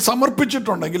കഴിഞ്ഞിട്ടുണ്ടെങ്കിൽ,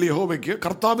 സമർപ്പിച്ചിട്ടുണ്ടെങ്കിൽ, യഹോവയ്ക്ക്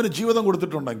കർത്താവിന് ജീവിതം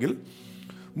കൊടുത്തിട്ടുണ്ടെങ്കിൽ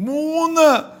 3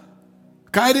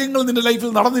 കാര്യങ്ങൾ നിന്റെ ലൈഫിൽ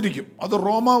നടന്നിരിക്കും. അത്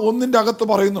റോമ 1 അകത്ത്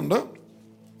പറയുന്നുണ്ട്.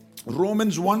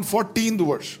 Romance 1:14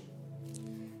 verse.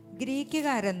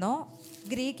 ഗ്രീക്കുകാരെന്നോ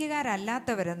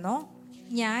ഗ്രീക്കുകാരല്ലാത്തവരെന്നോ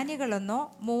ജ്ഞാനികളെന്നോ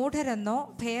മൂഢരെന്നോ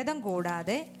ഭേദം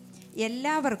കൂടാതെ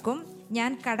എല്ലാവർക്കും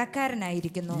ഞാൻ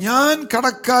കടക്കാരനായിരിക്കുന്നു. ഞാൻ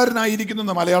കടക്കാരനായിരിക്കുന്നു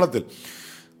എന്ന മലയാളത്തിൽ.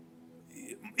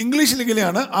 ഇംഗ്ലീഷിൽ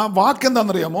ഇങ്ങനെയാണ് ആ വാക്ക്.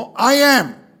 എന്താണെന്നറിയാമോ? I am.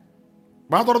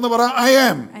 തുറന്ന് പറ, ഐ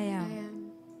ആം.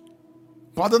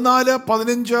 14,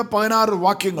 15, 16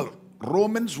 വാക്യങ്ങൾ.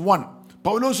 റോമൻസ് 1.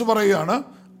 പൗലോസ് പറയുകയാണ്,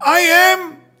 I am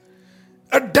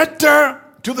a debtor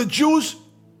to the juice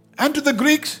and to the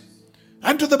Greeks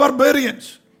and to the ബർബേറിയൻസ്.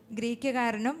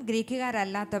 ഗ്രീക്കുകാരനും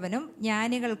ഗ്രീക്കുകാരല്ലാത്തവനും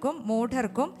ജ്ഞാനികൾക്കും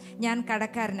മൂഢർക്കും ഞാൻ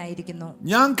കടക്കാരനായിരിക്കുന്നു.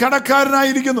 ഞാൻ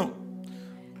കടക്കാരനായിരിക്കുന്നു.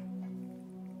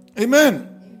 ആമേൻ.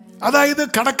 അതായത്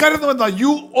കടക്കാരെന്ന് പറഞ്ഞാൽ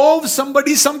യു ഓവ്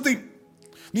സംബഡി സംതിങ്.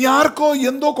 നീ ആർക്കോ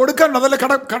എന്തോ കൊടുക്കാനുണ്ട്, അതല്ല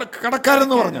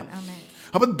കടക്കാരെന്ന് പറഞ്ഞ.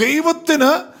 അപ്പൊ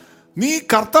ദൈവത്തിന് നീ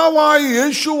കർത്താവായ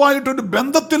യേശുവായിട്ടൊരു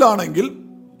ബന്ധത്തിലാണെങ്കിൽ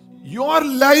your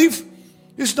life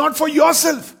is not for your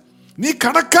self. നീ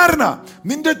കടക്കാരനാ.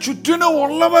 നിന്റെ ചുറ്റിനും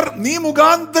ഉള്ളവർ നീ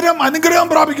മുഖാന്തരം അനുഗ്രഹം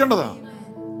പ്രാപിക്കേണ്ടതാ.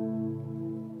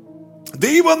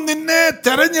 ദൈവം നിന്നെ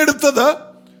തെരഞ്ഞെടുത്തത്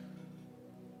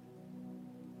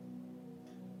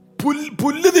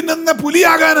പുല്ല് തിന്നുന്ന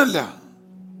പുലിയാകാനല്ല,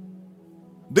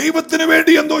 ദൈവത്തിന്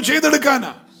വേണ്ടി എന്തോ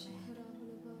ചെയ്തെടുക്കാനാ.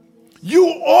 U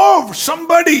awe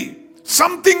somebody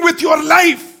something with your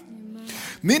life.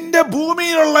 നിന്റെ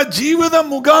ഭൂമിയിലുള്ള ജീവിതം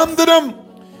മുഖാന്തരം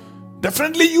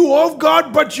definitely you awe God,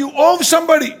 but you awe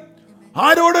somebody.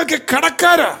 ആരോടൊക്കെ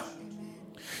കടക്കാരാ.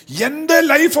 എന്റെ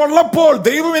ലൈഫ് ഉള്ളപ്പോൾ,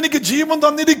 ദൈവം എനിക്ക് ജീവൻ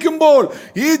തന്നിരിക്കുമ്പോൾ,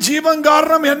 ഈ ജീവൻ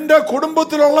കാരണം എന്റെ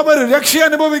കുടുംബത്തിലുള്ളവർ രക്ഷ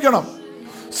അനുഭവിക്കണം,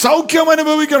 സൗഖ്യം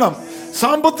അനുഭവിക്കണം,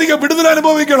 സാമ്പത്തിക വിടുതൽ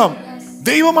അനുഭവിക്കണം.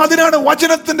 ദൈവം അതിനാണ്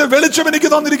വചനത്തിന്റെ വെളിച്ചം എനിക്ക്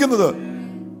തന്നിരിക്കുന്നത്.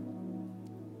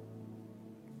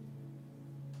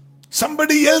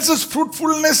 Somebody else's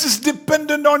fruitfulness is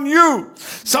dependent on you.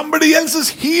 Somebody else's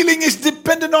healing is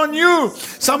dependent on you.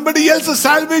 Somebody else's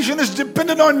salvation is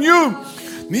dependent on you.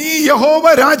 നീ യഹോവ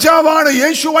രാജാവാണ്,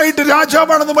 യേശുവായിട്ട്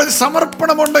രാജാവാണെന്ന് പറഞ്ഞ്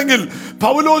സമർപ്പണമുണ്ടെങ്കിൽ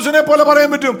പൗലോസിനെ പോലെ പറയാൻ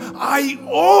പറ്റും, I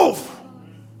owe,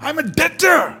 I'm a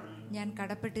debtor. ഞാൻ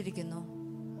കടപ്പെട്ടിരിക്കുന്നു.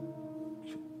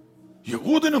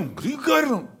 യഹൂദനും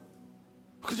ഗ്രീക്കുകാരനും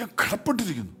ഞാൻ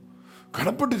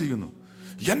കടപ്പെട്ടിരിക്കുന്നു.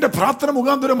 എന്റെ പ്രാർത്ഥന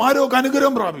മുഖാന്തരം ആരോഗ്യ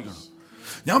അനുഗ്രഹം പ്രാപിക്കണം.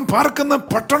 ഞാൻ പാർക്കുന്ന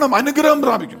പട്ടണം അനുഗ്രഹം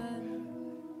പ്രാപിക്കണം.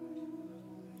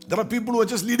 There are people who are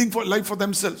just leading for life for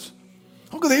themselves.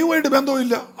 അവർക്ക് ദൈവമായിട്ട്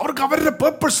ബന്ധമില്ല. അവർക്ക് അവരുടെ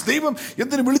പേർപ്പസ്, ദൈവം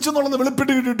എന്തിനു വിളിച്ചെന്നുള്ളത്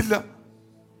വെളിപ്പെട്ട് കിട്ടിയിട്ടില്ല.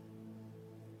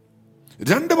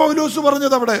 2 പൗലോസ്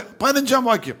പറഞ്ഞത് അവിടെ 15-ാം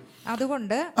വാക്യം.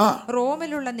 അതുകൊണ്ട്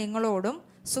റോമിലുള്ള നിങ്ങളോടും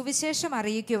സുവിശേഷം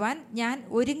അറിയിക്കുവാൻ ഞാൻ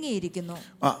ഒരുങ്ങിയിരിക്കുന്നു.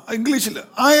 ഇംഗ്ലീഷിൽ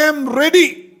ഐ ആം റെഡി.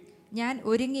 ഞാൻ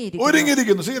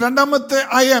ഒരുങ്ങിയിരിക്കുന്നു. രണ്ടാമത്തെ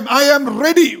ഐ ആം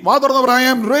റെഡി. വാ തുറന്നവർ, I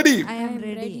am ready.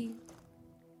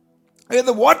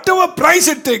 whatever price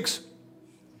it takes,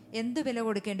 എന്ത് വില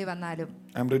കൊടുക്കേണ്ടി വന്നാലും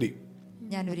ഐ ആം റെഡി.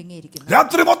 ഞാൻ ഒരുങ്ങിയിരിക്കുന്നു.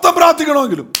 രാത്രി മൊത്തം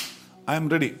പ്രാർത്ഥിക്കണമെങ്കിലും ഐ ആം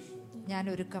റെഡി. ഞാൻ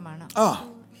ഒരുക്കമാണ്.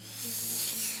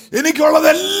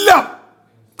 എനിക്കുള്ളതെല്ലാം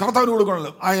കർത്താവിന്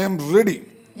കൊടുക്കണമല്ലോ, ഐ ആം റെഡി.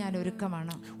 ഞാൻ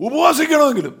ഒരുക്കമാണ്.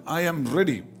 ഉപവാസിക്കണമെങ്കിലും ഐ ആം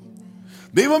റെഡി.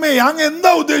 ദൈവമേ അങ്ങ്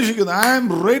എന്താ ഉദ്ദേശിക്കുന്നത്? I am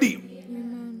ready.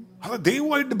 അത്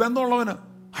ദൈവമായിട്ട് ബന്ധമുള്ളവന്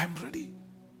I am ready.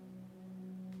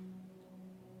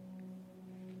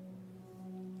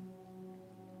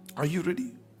 Are you ready?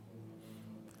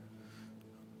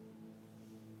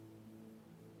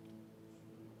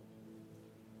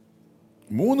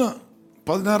 മൂന്ന്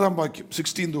 16-ാം വാക്യം,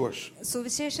 16th verse.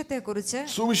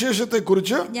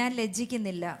 സുവിശേഷത്തെക്കുറിച്ച് ഞാൻ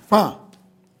ലജ്ജിക്കുന്നില്ല.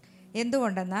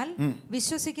 എന്തുകൊണ്ടെന്നാൽ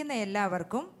വിശ്വസിക്കുന്ന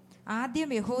എല്ലാവർക്കും ആദ്യം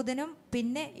യഹൂദനും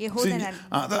പിന്നെ യഹൂദനല്ല.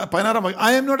 16-ാം വാക്യം,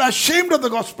 I am not ashamed of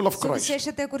the gospel of Christ.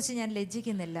 സുവിശേഷത്തെക്കുറിച്ച് ഞാൻ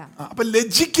ലജ്ജിക്കുന്നില്ല. അപ്പോൾ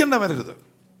ലജ്ജിക്കേണ്ട വരരുത്.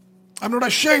 I am not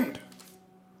ashamed.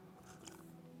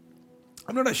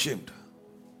 I'm not ashamed.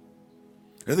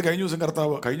 കഴിഞ്ഞ ദിവസം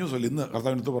ഇന്ന്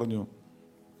കർത്താവിനടുത്ത് പറഞ്ഞു,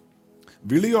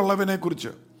 വിളിയുള്ളവനെ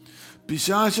കുറിച്ച്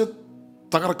പിശാച്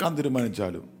തകർക്കാൻ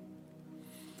തീരുമാനിച്ചാലും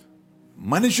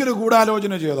മനുഷ്യര്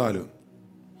ഗൂഢാലോചന ചെയ്താലും,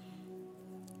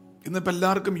 ഇന്നിപ്പോൾ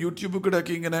എല്ലാവർക്കും യൂട്യൂബിൽ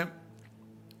കൂടെയൊക്കെ ഇങ്ങനെ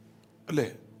അല്ലേ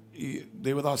ഈ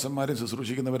ദൈവദാസന്മാരെ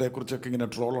ശുശ്രൂഷിക്കുന്നവരെ കുറിച്ചൊക്കെ ഇങ്ങനെ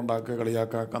ട്രോൾ ഉണ്ടാക്കുക,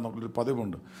 കളിയാക്കുക എന്നുള്ളൊരു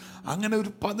പതിവുണ്ട്. അങ്ങനെ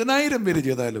ഒരു 10,000 പേര്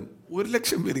ചെയ്താലും,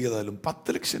 1,00,000 പേര് ചെയ്താലും,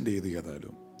 10,00,000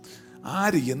 ചെയ്താലും,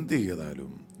 ആര് എന്ത്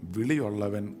ചെയ്താലും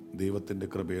വിളിയുള്ളവൻ ദൈവത്തിൻ്റെ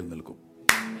കൃപയിൽ നിൽക്കും.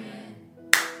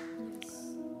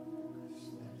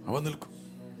 അവൻ നിൽക്കും.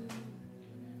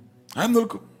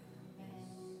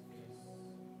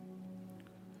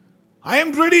 I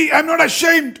am ready. I am not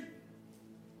ashamed.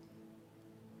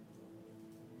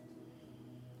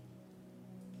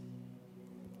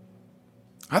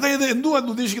 അതായത് എന്തുവാ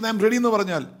ഉദ്ദേശിക്കുന്നത് ഐ എം റെഡി എന്ന്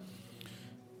പറഞ്ഞാൽ,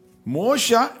 മോശ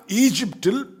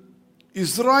ഈജിപ്തിൽ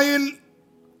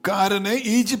ഇസ്രായേൽക്കാരനെ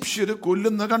ഈജിപ്ഷ്യർ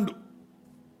കൊല്ലുന്ന കണ്ടു.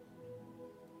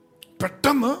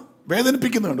 പെട്ടെന്ന്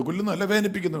വേദനിപ്പിക്കുന്ന കണ്ടു, കൊല്ലുന്നതല്ല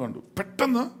വേദനിപ്പിക്കുന്ന കണ്ടു.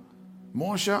 പെട്ടെന്ന്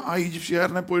മോശ ആ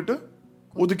ഈജിപ്ഷ്യക്കാരനെ പോയിട്ട്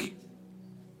ഒതുക്കി.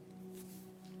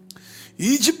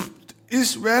 Egypt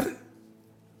is where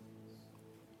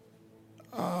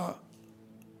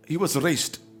he was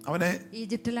raised. അവനെ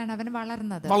ഈജിപ്തിലാണ് അവൻ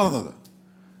വളർന്നത്.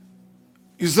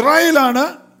 ഇസ്രായേലാണ്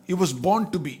he was born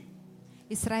to be.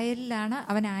 ഇസ്രായേലിലാണ്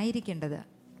അവൻ ആയിരിക്കേണ്ടത്.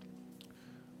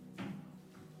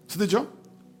 ശ്രദ്ധിച്ചോ,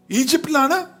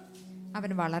 ഈജിപ്തിലാണ്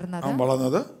അവൻ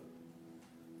വളർന്നത്.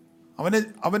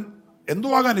 അവൻ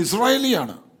എന്തുവാകാൻ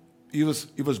ഇസ്രായേലിയാണ്.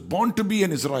 he was born to be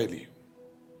an Israeli.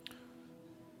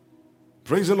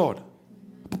 Praise the Lord.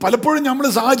 പലപ്പോഴും നമ്മൾ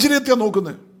സാഹചര്യത്തെ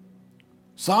നോക്കുന്നത്,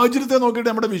 സാഹചര്യത്തെ നോക്കിയിട്ട്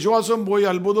നമ്മുടെ വിശ്വാസവും പോയി,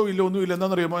 അത്ഭുതവും ഇല്ല, ഒന്നുമില്ല.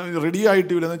 എന്താണെന്നറിയാമോ, റെഡി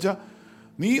ആയിട്ടില്ല എന്ന് വെച്ചാൽ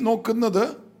നീ നോക്കുന്നത്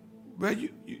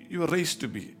you are raised to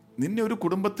B. നിന്നെ ഒരു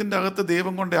കുടുംബത്തിൻ്റെ അകത്ത്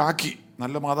ദൈവം കൊണ്ടേ ആക്കി.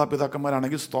 നല്ല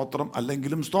മാതാപിതാക്കന്മാരാണെങ്കിൽ സ്തോത്രം,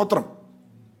 അല്ലെങ്കിലും സ്തോത്രം.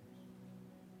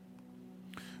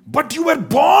 But you are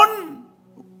bone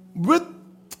with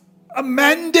a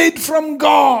mandate from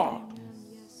God.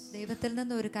 ദൈവത്തിൽ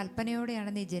നിന്ന് ഒരു കൽപ്പനയോടെയാണ്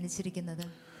നീ ജനിച്ചിരിക്കുന്നത്.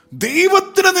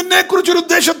 ദൈവത്തിന് നിന്നെ കുറിച്ചൊരു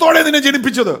ഉദ്ദേശത്തോടെ നിന്നെ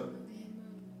ജനിപ്പിച്ചത്.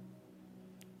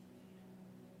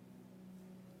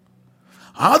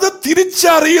 അത്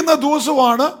തിരിച്ചറിയുന്ന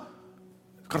ദിവസമാണ്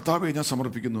കർത്താവെ ഞാൻ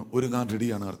സമർപ്പിക്കുന്നു, ഒരുങ്ങാൻ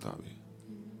റെഡിയാണ് കർത്താവെ.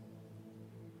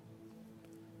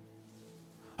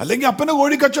 അല്ലെങ്കിൽ അപ്പന്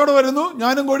കോഴിക്കച്ചവടം വരുന്നു,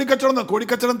 ഞാനും കോഴിക്കച്ചവടം.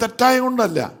 കോഴിക്കച്ചവടം തെറ്റായ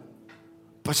കൊണ്ടല്ല,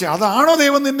 പക്ഷെ അതാണോ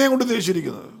ദൈവം നിന്നെ കൊണ്ട്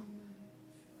ഉദ്ദേശിച്ചിരിക്കുന്നത്?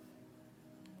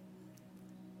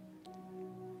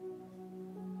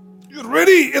 You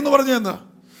ready എന്ന് പറഞ്ഞ എന്താ?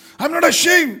 I'm not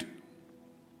ashamed.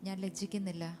 ഞാൻ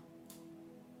ലജ്ജിക്കുന്നില്ല.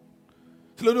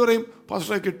 ചിലർ പറയും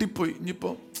പാസ്റ്ററെ കെട്ടിപ്പോയി, ഇനിയിപ്പോ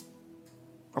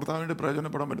കർത്താവിന്റെ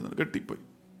പ്രയോജനപ്പെടാൻ പറ്റുന്നത് കെട്ടിപ്പോയി.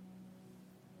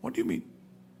 What do you mean?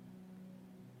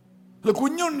 അല്ല,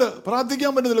 കുഞ്ഞുണ്ട്,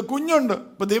 പ്രാർത്ഥിക്കാൻ പറ്റുന്നില്ല, കുഞ്ഞുണ്ട്.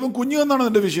 ഇപ്പൊ ദൈവം കുഞ്ഞു എന്നാണ്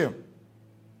എന്റെ വിഷയം.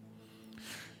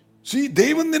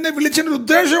 ദൈവം നിന്നെ വിളിച്ചതിന്റെ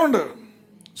ഉദ്ദേശമുണ്ട്.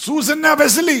 സൂസന്ന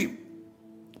വെസ്ലി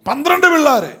 12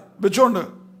 പിള്ളേരെ വെച്ചോണ്ട്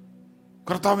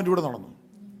കർത്താവിന്റെ കൂടെ നടന്നു.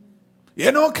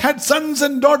 Enoch had sons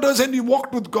and daughters and he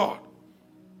walked with God.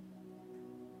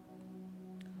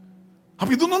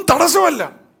 അപ്പൊ ഇതൊന്നും തടസ്സമല്ല.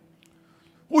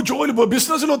 ജോലി,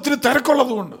 ബിസിനസ്സിൽ ഒത്തിരി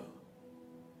തിരക്കുള്ളത് കൊണ്ട്,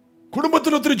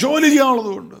 കുടുംബത്തിൽ ഒത്തിരി ജോലി ചെയ്യാനുള്ളത്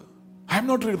കൊണ്ട് ഐ എം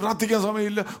നോട്ട് റെഡി. പ്രാർത്ഥിക്കാൻ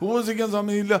സമയമില്ല, ഉപവസിക്കാൻ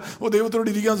സമയമില്ല, ദൈവത്തോട്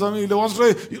ഇരിക്കാൻ സമയമില്ല. ഓസ്ട്രേ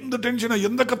എന്ത് ടെൻഷനാ,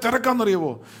 എന്തൊക്കെ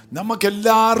തിരക്കാന്നറിയാവോ?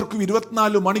 നമുക്കെല്ലാവർക്കും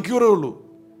 24 മണിക്കൂറേ ഉള്ളൂ.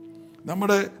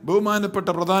 നമ്മുടെ ബഹുമാനപ്പെട്ട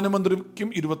പ്രധാനമന്ത്രിക്കും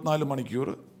 24 മണിക്കൂർ,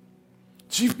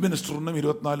 ചീഫ് മിനിസ്റ്ററിനും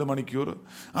 24 മണിക്കൂർ,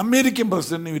 അമേരിക്കൻ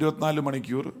പ്രസിഡന്റിനും 24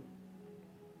 മണിക്കൂർ,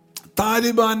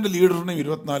 താലിബാന്റെ ലീഡറിനും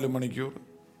 24 മണിക്കൂർ,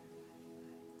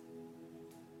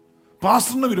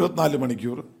 പാസ്റ്ററിനും 24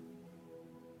 മണിക്കൂർ.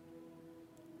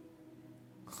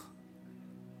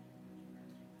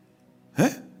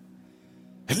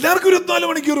 എല്ലാവർക്കും 24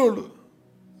 മണിക്കൂറേ ഉള്ളൂ.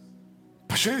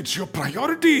 പക്ഷേ ഇറ്റ്സ് യുവർ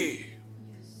പ്രയോറിറ്റി.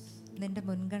 നിന്റെ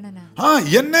മുൻഗണന.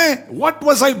 എന്നെ what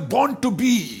was I born to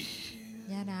be,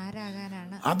 ഞാൻ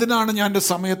ആരാകാനാണ്, അതിനാണ് ഞാൻ എൻ്റെ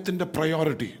സമയത്തിന്റെ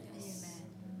priority.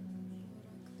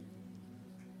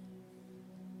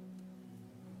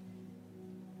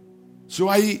 So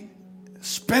I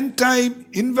spend time,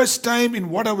 invest time in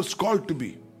what I was called to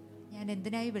be. ഞാൻ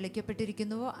എന്തിനായി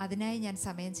വിളിക്കപ്പെട്ടിരിക്കുന്നുവോ അതിനായി ഞാൻ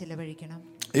സമയം ചിലവഴിക്കണം.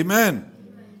 Amen.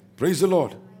 Praise the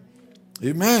Lord.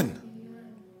 Amen.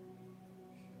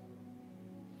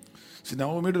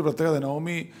 നവമിയുടെ ഒരു പ്രത്യേകത,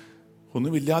 നവമി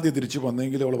ഒന്നുമില്ലാതെ തിരിച്ചു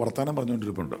വന്നെങ്കിൽ അവൾ വർത്താനം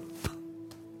പറഞ്ഞുകൊണ്ടിരിപ്പുണ്ട്.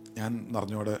 ഞാൻ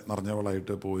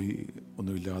നിറഞ്ഞവളായിട്ട് പോയി,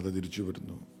 ഒന്നുമില്ലാതെ തിരിച്ചു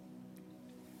വരുന്നു.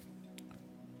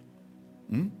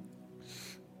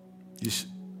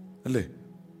 അല്ലേ?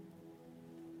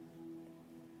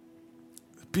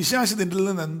 പിശാച് നിന്നിൽ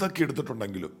നിന്ന് എന്തൊക്കെ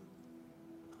എടുത്തിട്ടുണ്ടെങ്കിലും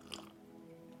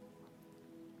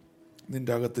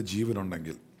നിന്റെ അകത്ത്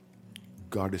ജീവനുണ്ടെങ്കിൽ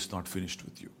God is not finished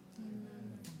with you.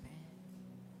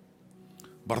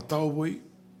 ഭർത്താവ് പോയി,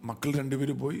 മക്കൾ 2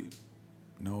 പേര് പോയി.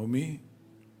 നവമി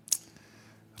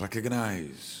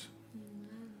റെക്കഗ്നൈസ്,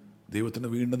 ദൈവത്തിന്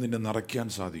വീണ്ടും നിന്നെ നിറയ്ക്കാൻ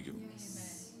സാധിക്കും.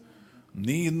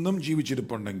 നീ ഇന്നും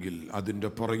ജീവിച്ചിരിപ്പുണ്ടെങ്കിൽ അതിൻ്റെ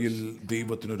പുറകിൽ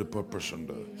ദൈവത്തിനൊരു പർപ്പസ്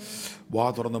ഉണ്ട്. വാ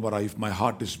തുറന്ന് പറ, if my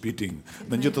heart is beating.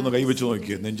 നെഞ്ചത്തൊന്ന് കൈവച്ച്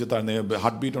നോക്കിയേ, നെഞ്ചത്താണ്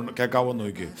ഹാർട്ട് ബീറ്റ് കേൾക്കാവോ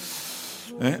നോക്കിയേ.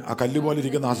 ആ കല്ല് പോലെ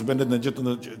ഇരിക്കുന്ന ഹസ്ബൻഡ്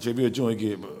നെഞ്ചത്തൊന്ന് ചെവി വെച്ച്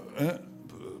നോക്കിയേ.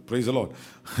 Praise the Lord.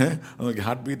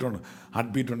 Heart beat ഉണ്ട്.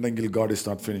 ഹാർട്ട് ബീറ്റ് ഉണ്ടെങ്കിൽ ഗോഡ് ഇസ്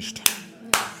നോട്ട് ഫിനിഷ്ഡ്.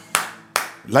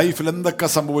 ലൈഫിൽ എന്തൊക്കെ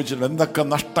സംഭവിച്ചിട്ടുണ്ട്, എന്തൊക്കെ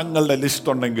നഷ്ടങ്ങളുടെ ലിസ്റ്റ്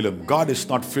ഉണ്ടെങ്കിലും God is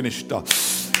not finished.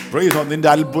 Praise God. നിന്റെ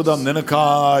അത്ഭുതം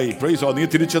നിനക്കായി. Praise God. നീ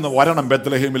തിരിച്ചെന്ന് വരണം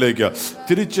ബെത്ലഹേമിലേക്ക്.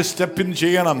 തിരിച്ച് സ്റ്റെപ്പ് ഇൻ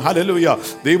ചെയ്യണം. ഹല്ലേലൂയ.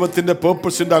 ദൈവത്തിന്റെ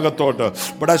പേർപ്പസിന്റെ അകത്തോട്ട്.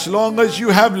 But as long as you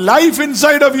have life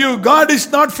inside of you, God is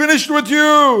not finished with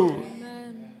you.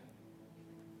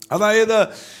 അതായത്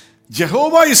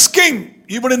യഹോവ is king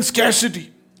even in scarcity.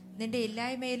 നിന്റെ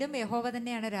ഇല്ലായ്മയിലും യഹോവ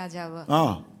തന്നെയാണ് രാജാവ്.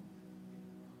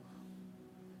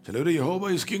 ചിലർ യഹോവ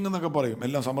is king എന്നൊക്കെ പറയും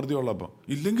എല്ലാം സമൃദ്ധിയുള്ളപ്പോൾ.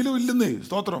 ഇല്ലെങ്കിലും ഇല്ലെന്നേ.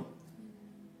 സ്തോത്രം.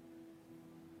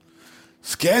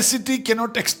 Scarcity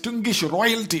cannot extinguish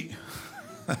royalty.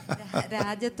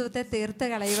 രാജത്വത്തെ തീർത്ത്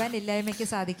കളയുവാൻ ഇല്ലായ്മയ്ക്ക്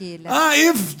സാധിക്കുകയില്ല.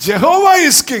 If Jehovah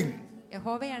is king,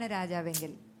 യഹോവയാണ്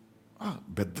രാജാവെങ്കിൽ.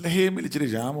 ബെത്ലഹേമിൽ ഇച്ചിരി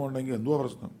ക്ഷാമം ഉണ്ടെങ്കിൽ എന്തുവാ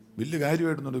പ്രശ്നം? വലിയ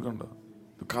കാര്യമായിട്ടൊന്നും എടുക്കണ്ട.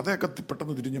 കഥയൊക്കെ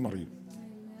പെട്ടെന്ന് തിരിഞ്ഞു മറിയും.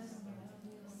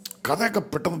 കഥയൊക്കെ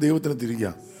പെട്ടെന്ന് ദൈവത്തിന് തിരിക്കുക.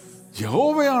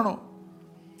 യഹോവയാണോ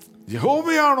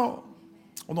യഹോവയാണോ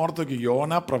ഒന്ന് ഓർത്ത് നോക്കി.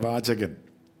 യോന പ്രവാചകൻ,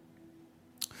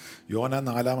 യോന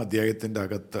 4-ാം അധ്യായത്തിൻ്റെ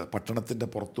അകത്ത് പട്ടണത്തിൻ്റെ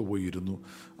പുറത്തു പോയിരുന്നു.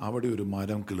 അവിടെ ഒരു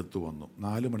മരം കിളുത്തു വന്നു.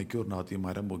 4 മണിക്കൂറിനകത്ത് ഈ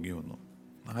മരം പൊങ്ങി വന്നു.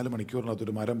 4 മണിക്കൂറിനകത്ത്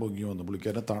ഒരു മരം പൊങ്ങി വന്നു.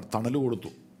 പുള്ളിക്കാരനെ തണൽ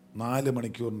കൊടുത്തു. 4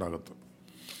 മണിക്കൂറിൻ്റെ അകത്ത്.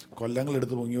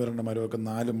 കൊല്ലങ്ങളെടുത്ത് പൊങ്ങി വരേണ്ട മരമൊക്കെ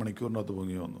 4 മണിക്കൂറിനകത്ത്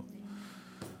പൊങ്ങി വന്നു.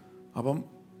 അപ്പം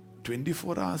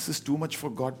 24 hours is too much for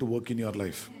God to work in your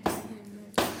life.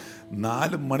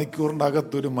 4 മണിക്കൂറിൻ്റെ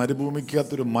അകത്തൊരു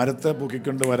മരുഭൂമിക്കകത്തൊരു മരത്തെ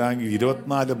പൊക്കിക്കൊണ്ട് വരാമെങ്കിൽ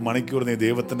 24 മണിക്കൂർ നീ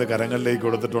ദൈവത്തിൻ്റെ കരങ്ങളിലേക്ക്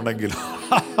കൊടുത്തിട്ടുണ്ടെങ്കിൽ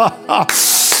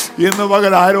ഇന്ന്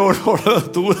പകൽ ആരോടോട്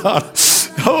തൂതാണ്.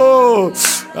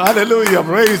 Hallelujah.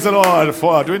 Praise the Lord.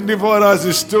 For 24 hours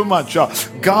is too much.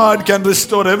 God can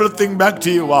restore everything back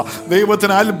to you.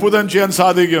 ദൈവത്തിന് അത്ഭുതം ചെയ്യാൻ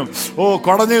സാധിക്കും.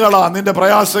 കൊടഞ്ഞു കളാ നിന്റെ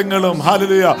പ്രയാസങ്ങളും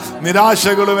ഹല്ലേലൂയ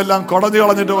നിരാശകളും എല്ലാം കൊടഞ്ഞു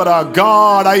കളഞ്ഞിട്ട് വരാ.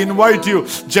 God, I invite you.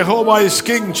 Jehovah is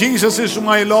king. Jesus is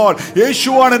my Lord.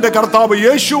 യേശുവാണ് എൻ്റെ കർത്താവ്.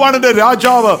 യേശുവാണ് എൻ്റെ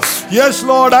രാജാവ്. Yes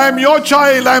Lord, I am your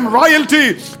child. I am royalty.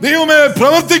 ദൈവമേ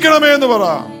പ്രവർത്തിക്കണമേ എന്ന് പറ.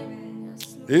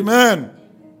 Amen.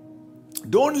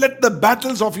 Don't let the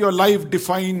battles of your life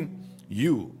define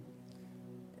you.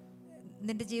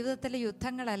 നിന്റെ ജീവിതത്തിലെ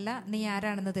യുദ്ധങ്ങളല്ല നീ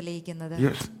ആരാണെന്ന് തെളിയിക്കുന്നത്.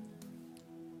 Yes.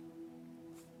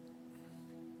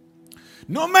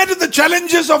 No matter the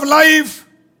challenges of life,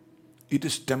 it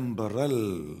is temporal.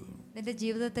 നിന്റെ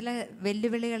ജീവിതത്തിലെ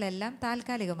വെല്ലുവിളികളെല്ലാം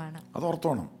താൽക്കാലികമാണ്. അത്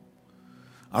ഓർത്തോണം.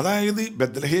 അതായത്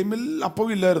ബെത്ലഹേമിൽ അപ്പം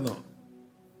ഇല്ലായിരുന്നു.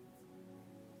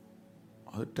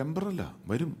 അത് ടെമ്പറല്ല,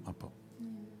 വരും അപ്പം.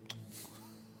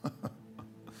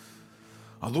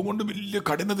 അതുകൊണ്ട് വലിയ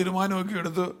കഠിന തീരുമാനമൊക്കെ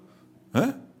എടുത്ത്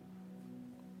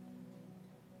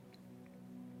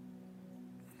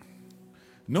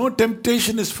No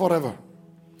temptation is forever.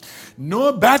 No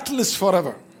battle is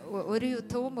forever. ഒരു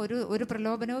യുദ്ധവും ഒരു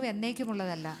പ്രലോഭനവും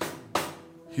എന്നേക്കുമുള്ളതല്ല.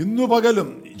 ഇന്നു പകലും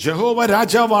യഹോവ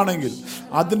രാജാവാണെങ്കിൽ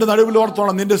അതിന്റെ നടുവിൽ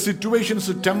ഓർത്തോണം, നിന്റെ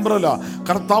സിറ്റുവേഷൻസ് ടെമ്പറലാ.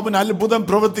 കർത്താവിന് അത്ഭുതം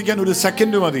പ്രവർത്തിക്കാൻ ഒരു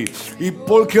സെക്കൻഡ് മതി.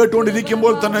 ഇപ്പോൾ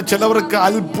കേട്ടുകൊണ്ടിരിക്കുമ്പോൾ തന്നെ ചിലവർക്ക്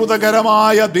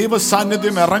അത്ഭുതകരമായ ദൈവ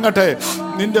സാന്നിധ്യം ഇറങ്ങട്ടെ.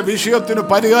 നിന്റെ വിഷയത്തിന്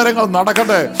പരിഹാരങ്ങൾ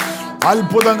നടക്കട്ടെ.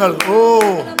 അത്ഭുതങ്ങൾ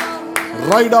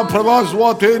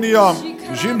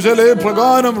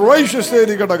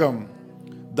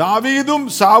ദാവീദും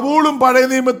സാവൂളും പഴയ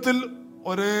നിയമത്തിൽ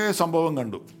ഒരേ സംഭവം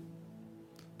കണ്ടു.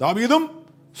 ദാവീദും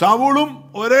സാവൂളും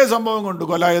ഒരേ സംഭവം കണ്ടു,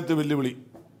 ഗൊലിയാത്ത് വെല്ലുവിളി.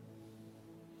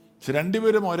 പക്ഷെ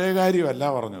രണ്ടുപേരും ഒരേ കാര്യമല്ല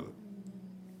പറഞ്ഞത്.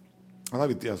 അതാ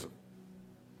വ്യത്യാസം.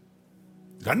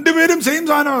 രണ്ടുപേരും സെയിം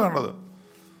സാധനമാണ് കണ്ടത്.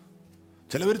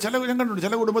 ഞാൻ കണ്ടിട്ടുണ്ട്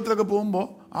ചില കുടുംബത്തിലൊക്കെ പോകുമ്പോൾ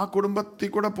ആ കുടുംബത്തിൽ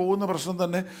കൂടെ പോകുന്ന പ്രശ്നം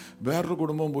തന്നെ വേറൊരു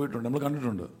കുടുംബവും പോയിട്ടുണ്ട്, നമ്മൾ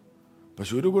കണ്ടിട്ടുണ്ട്.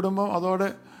 പക്ഷെ ഒരു കുടുംബം അതോടെ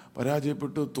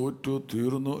പരാജയപ്പെട്ടു, തോറ്റു,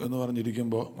 തീർന്നു എന്ന്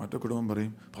പറഞ്ഞിരിക്കുമ്പോൾ മറ്റേ കുടുംബം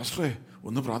പറയും, പാസ്റ്ററേ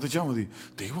ഒന്ന് പ്രാർത്ഥിച്ചാൽ മതി,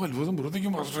 ദൈവം അത്ഭുതം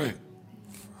പ്രവർത്തിക്കും പാസ്റ്ററേ.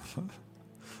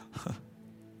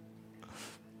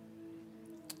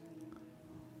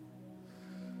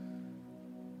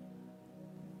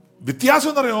 വ്യത്യാസം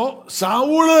എന്നറിയോ?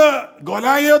 സാവൂള്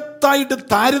ഗൊലിയാത്തായിട്ട്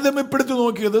താരതമ്യപ്പെടുത്തി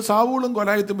നോക്കിയത് സാവൂളും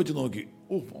ഗൊലിയാത്തും വെച്ച് നോക്കി.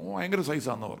 ഭയങ്കര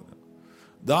സൈസാന്ന് പറഞ്ഞു.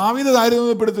 ദാവീദ്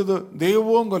താരതമ്യപ്പെടുത്തിയത്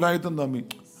ദൈവവും ഗൊലിയാത്തും തമ്മിൽ.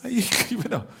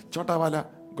 ഇവനോ ചോട്ടാവാല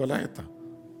ഗൊലിയാത്ത,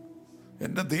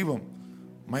 എൻ്റെ ദൈവം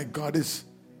മൈ ഗോഡ് ഇസ്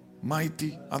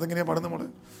മൈറ്റി. അതെങ്ങനെയാ പാടുന്നത് നമ്മള്?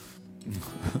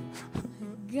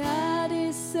 God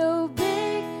is so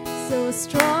big, so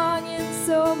strong and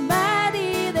so mighty.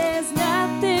 There's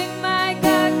nothing my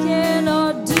God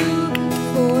cannot do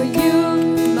for you.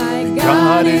 My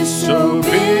God is so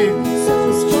big, so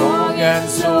strong and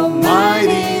so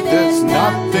mighty. There's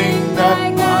nothing that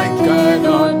my God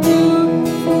cannot do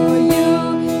for you.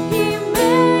 He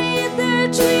made the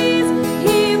trees,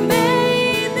 He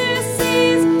made the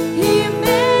seas, He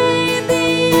made the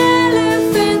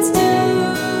elephants too.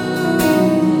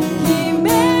 He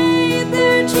made the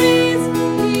trees,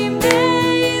 He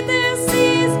made the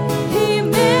seas, He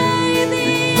made the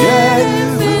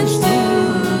elephants too.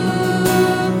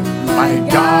 My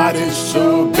God is so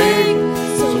big,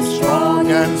 so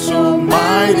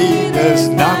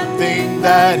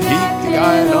that he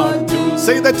cannot do.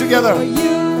 Say that together. For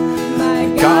you, my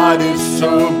God is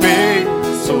so big,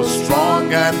 so strong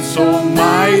and so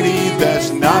mighty. There's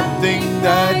nothing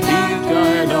that he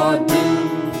cannot do.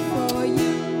 for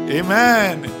you.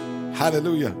 Amen.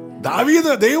 Hallelujah.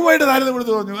 ദാവീദ് ദൈവമായിട്ട് താരതമ്യം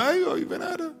കൊടുത്തു പറഞ്ഞു, അയ്യോ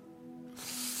ഇവനാര്.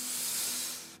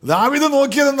 ദാവീദ്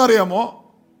നോക്കിയതെന്നറിയാമോ?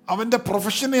 അവന്റെ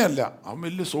പ്രൊഫഷനെ അല്ല, അവൻ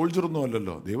വലിയ സോൾജർ ഒന്നും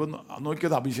അല്ലല്ലോ. ദൈവം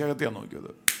നോക്കിയത് അഭിഷേകത്തെയാണ്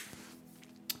നോക്കിയത്.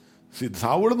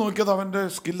 സാവൂൾ നോക്കിയത് അവന്റെ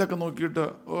സ്കില്ലൊക്കെ നോക്കിയിട്ട്,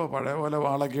 പഴയ പോലെ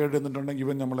വാളൊക്കെ എഴുന്നിട്ടുണ്ടെങ്കിൽ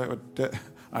ഇവൻ നമ്മളെ ഒറ്റ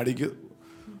അടിക്ക്.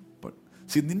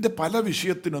 നിന്റെ പല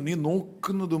വിഷയത്തിനും നീ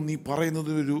നോക്കുന്നതും നീ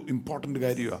പറയുന്നതും ഒരു ഇമ്പോർട്ടൻ്റ്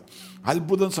കാര്യമാണ്.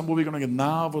 അത്ഭുതം സംഭവിക്കണമെങ്കിൽ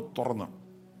നാവ് തുറന്ന്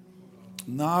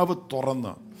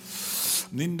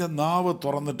നിന്റെ നാവ്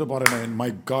തുറന്നിട്ട് പറയണേ, my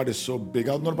God is so big.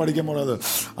 അതൊന്നും പഠിക്കാൻ പോണത്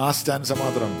ആ സ്റ്റാൻസ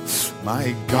മാത്രം. My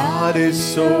God is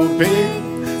so big,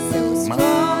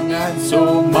 strong and so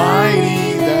mighty,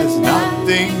 there's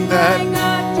nothing that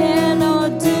God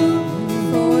cannot do.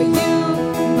 For you,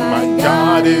 my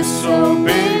God is so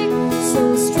big, so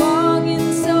strong and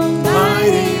so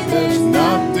mighty, there's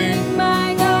nothing my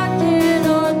God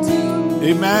cannot do.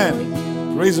 Amen.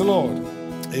 Praise the Lord.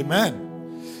 Amen.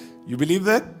 You believe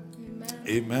that?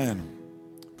 Amen.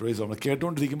 Praise the Lord.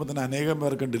 കേട്ടുകൊണ്ടിരിക്കുമ്പോൾ തന്നെ അനേകം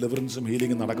പേർക്ക് ഡെലിവറൻസും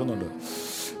ഹീലിംഗും നടക്കുന്നുണ്ട്.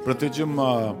 പ്രത്യേകിച്ചും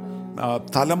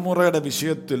തലമുറയുടെ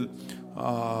വിഷയത്തിൽ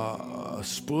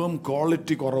sperm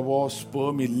quality കുറവോ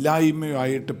sperm ഇല്ലായ്മയോ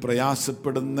ആയിട്ട്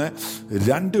പ്രയാസപ്പെടുന്ന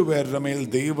രണ്ടുപേരുടെ മേൽ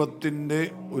ദൈവത്തിൻ്റെ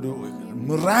ഒരു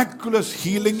മിറാക്കുലസ്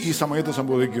ഹീലിംഗ് ഈ സമയത്ത്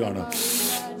സംഭവിക്കുകയാണ്.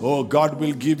 Oh, God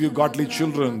will give you godly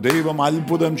children. ദൈവം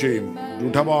അത്ഭുതം ചെയ്യും.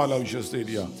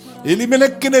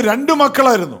 എലിമെലെക്കിന് 2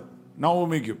 മക്കളായിരുന്നു,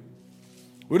 നവോമിക്കും.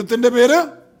 ഒരുത്തിന്റെ പേര്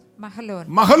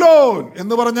മഹലോൻ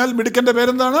എന്ന് പറഞ്ഞാൽ മിടുക്കന്റെ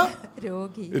പേരെന്താണ്?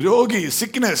 രോഗി,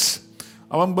 സിക്നെസ്.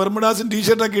 അവൻ ബർമുഡാസും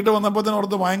ടീഷർട്ടൊക്കെ ഇട്ട് വന്നപ്പോൾ തന്നെ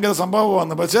ഓർത്ത് ഭയങ്കര സംഭവം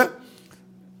വന്നു, പക്ഷെ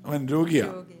അവൻ രോഗിയാ.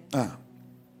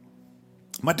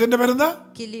 മറ്റെന്റെ പേരെന്താ?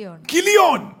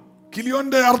 കിലിയോൻ.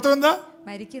 കിലിയോന്റെ അർത്ഥം എന്താ?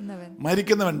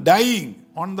 മരിക്കുന്നവൻ, dying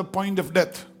on the point of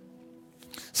death.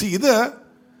 ഇത്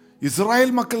ഇസ്രായേൽ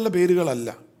മക്കളുടെ പേരുകളല്ല,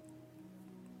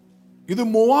 ഇത്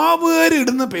മോവാബുകാർ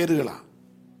ഇടുന്ന പേരുകളാ.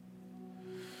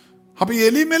 അപ്പൊ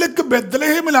എലിമെലെക്ക്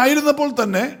ബെത്ലഹേമിലായിരുന്നപ്പോൾ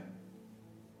തന്നെ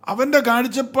അവന്റെ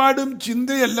കാഴ്ചപ്പാടും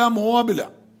ചിന്തയെല്ലാം മോവാബില.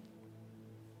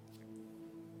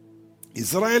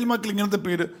 ഇസ്രായേൽ മക്കൾ ഇങ്ങനത്തെ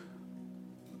പേര്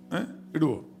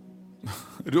ഇടുവോ?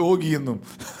 രോഗിയെന്നും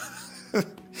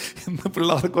ഇന്ന്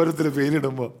പിള്ളേർക്ക് ഓരോരുത്തർ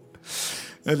പേരിടുമ്പോ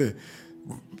അല്ലേ,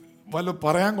 വല്ല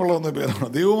പറയാൻ കൊള്ളാവുന്ന പേരാണോ?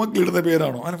 ദൈവമക്കൾ ഇടുന്ന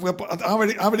പേരാണോ?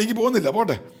 ആ വഴിക്ക് പോകുന്നില്ല,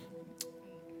 പോട്ടെ.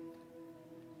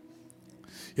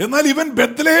 എന്നാൽ ഇവൻ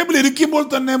ബെത്ലഹേമിൽ ഇരിക്കുമ്പോൾ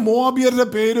തന്നെ മോവാബിയരുടെ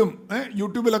പേരും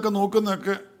യൂട്യൂബിലൊക്കെ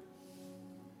നോക്കുന്നൊക്കെ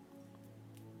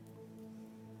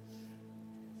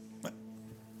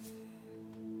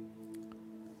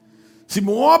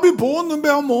മോവാബിൽ പോകുന്ന മുമ്പേ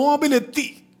അവൻ മോവാബിലെത്തി.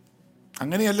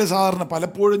 അങ്ങനെയല്ലേ സാധാരണ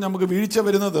പലപ്പോഴും നമുക്ക് വീഴ്ച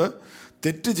വരുന്നത്,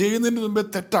 തെറ്റ് ചെയ്യുന്നതിന് മുമ്പേ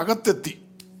തെറ്റകത്തെത്തി.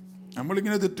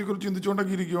 നമ്മളിങ്ങനെ തെറ്റെക്കുറിച്ച്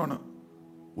ചിന്തിച്ചുകൊണ്ടൊക്കെ ഇരിക്കുവാണ്.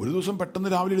 ഒരു ദിവസം പെട്ടെന്ന്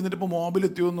രാവിലെ എഴുന്നേറ്റപ്പോൾ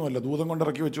മോവാബിലെത്തിയൊന്നുമല്ല, ദൂതം കൊണ്ട്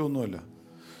ഇറക്കി വെച്ചൊന്നുമല്ല.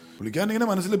 പുള്ളിക്കാൻ ഇങ്ങനെ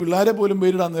മനസ്സിൽ പിള്ളേരെ പോലും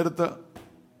പേരിടാൻ നേരത്ത്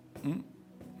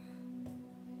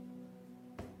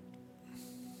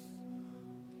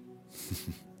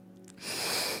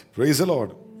പ്രൈസ് ദി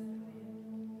ലോർഡ്.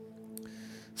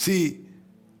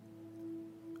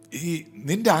 ഈ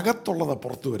നിന്റെ അകത്തുള്ളതാ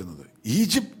പുറത്തു വരുന്നത്.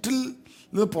 ഈജിപ്തിൽ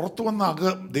നിന്ന് പുറത്തു വന്ന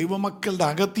ദൈവമക്കളുടെ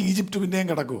അകത്ത് ഈജിപ്റ്റ് പിന്നെയും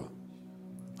കിടക്കുക.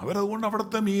 അവരതുകൊണ്ട്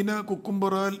അവിടുത്തെ മീന്,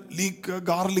 കുക്കുംബർ, ലീക്ക്,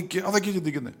 ഗാർലിക്ക് അതൊക്കെ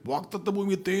ചിന്തിക്കുന്നത്. വാഗ്ദത്ത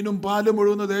ഭൂമി തേനും പാലും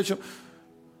ഒഴുകുന്ന ദേശം,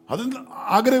 അതിന്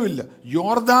ആഗ്രഹമില്ല.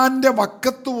 യോർദാന്റെ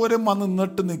വക്കത്ത് പോലും വന്ന്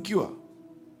നിന്നിട്ട് നിൽക്കുക.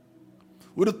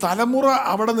 ഒരു തലമുറ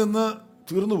അവിടെ നിന്ന്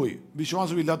തീർന്നുപോയി,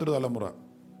 വിശ്വാസമില്ലാത്തൊരു തലമുറ.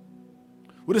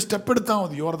 ഒരു സ്റ്റെപ്പ് എടുത്താൽ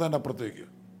മതി യോർദാന്റെ അപ്പുറത്തേക്ക്.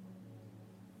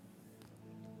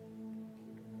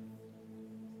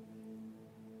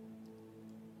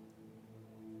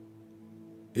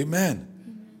 ആമേൻ.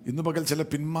 ഇന്ന് പകൽ ചില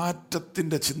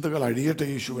പിന്മാറ്റത്തിന്റെ ചിന്തകൾ അഴിയട്ടെ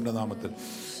യേശുവിന്റെ നാമത്തിൽ.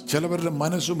 ചിലവരുടെ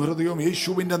മനസ്സും ഹൃദയവും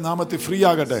യേശുവിന്റെ നാമത്തിൽ ഫ്രീ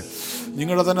ആകട്ടെ.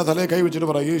 നിങ്ങളുടെ തന്നെ തലയെ കൈവച്ചിട്ട്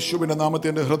പറ, യേശുവിന്റെ നാമത്തിൽ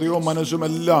എൻ്റെ ഹൃദയവും മനസ്സും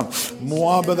എല്ലാം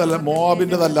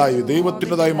മോവാബിൻ്റെതല്ലായി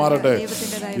ദൈവത്തിൻ്റെതായി മാറട്ടെ.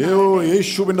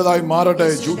 യേശുവിൻ്റെതായി മാറട്ടെ.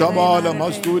 ജുഡബാല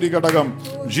മസ്തൂരി ഘടകം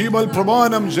ജീവൽ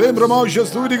പ്രമാണം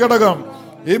ജയബ്രമാശസ്തൂരി ഘടകം.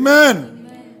 ആമേൻ.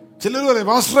 ചിലർ പറയും,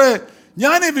 പാസ്റ്ററേ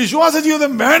ഞാൻ ഈ വിശ്വാസ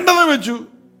ജീവിതം വേണ്ടെന്ന് വെച്ചു,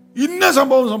 ഇന്ന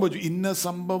സംഭവം സംഭവിച്ചു. ഇന്ന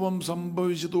സംഭവം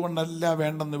സംഭവിച്ചതുകൊണ്ടല്ല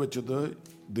വേണ്ടെന്ന് വെച്ചത്.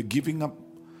 The giving up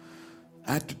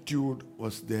attitude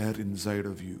was there inside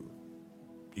of you.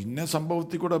 ഇന്ന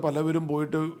സംഭവത്തിൽ കൂടെ പലവരും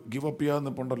പോയിട്ട് ഗിവ് അപ്പ് ചെയ്യാൻ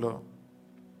നിൽപ്പുണ്ടല്ലോ.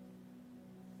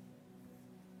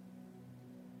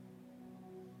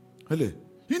 അല്ലേ,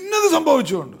 ഇന്നത്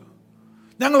സംഭവിച്ചുകൊണ്ട്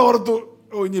ഞങ്ങൾ ഓർത്തു,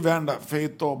 ഇനി വേണ്ട,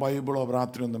 ഫെയ്ത്തോ ബൈബിളോ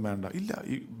പ്രാർത്ഥനയൊന്നും വേണ്ട. ഇല്ല,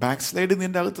 ഈ ബാക്ക് സ്ലൈഡ്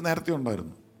നിന്റെ അകത്ത് നേരത്തെ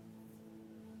ഉണ്ടായിരുന്നു.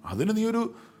 അതിന് നീ ഒരു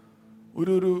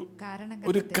ഒരു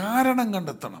കാരണം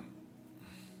കണ്ടെത്തണം.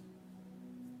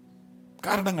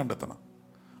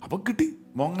 അപ്പൊ കിട്ടി.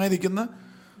 മോങ്ങായിരിക്കുന്ന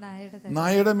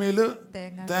നായയുടെ മേല്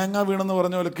തേങ്ങ വീണെന്ന്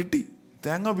പറഞ്ഞ പോലെ കിട്ടി.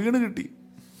 തേങ്ങ വീണ് കിട്ടി.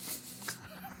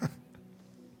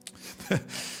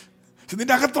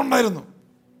 നിന്റെ അകത്തുണ്ടായിരുന്നു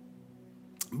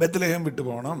ബെത്ലഹേം വിട്ടു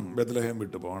പോകണം.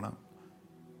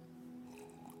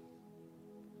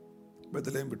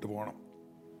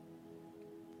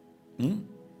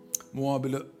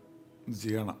 മോവാബില്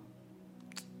ചെയ്യണം.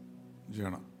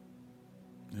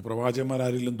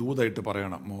 പ്രവാചകന്മാരാരെങ്കിലും ദൂതായിട്ട്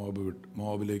പറയണം,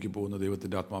 മോവാബിലേക്ക് പോകുന്ന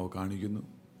ദൈവത്തിൻ്റെ ആത്മാവ് കാണിക്കുന്നു.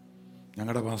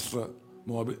 ഞങ്ങളുടെ പാസ്റ്റർ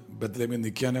ബെത്ലഹേമിൽ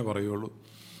നിൽക്കാനേ പറയുള്ളൂ.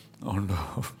 അതുകൊണ്ട്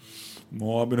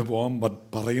മോവാബിന് പോകാൻ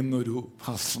പറയുന്ന ഒരു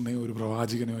പാസ്റ്ററിനെയോ ഒരു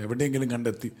പ്രവാചകനെയോ എവിടെയെങ്കിലും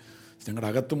കണ്ടെത്തി. ഞങ്ങളുടെ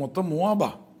അകത്ത് മൊത്തം മോവാബാ.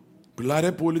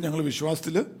 പിള്ളേരെ പോലും ഞങ്ങൾ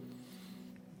വിശ്വാസത്തിൽ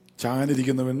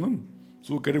ചാകാനിരിക്കുന്നവെന്നും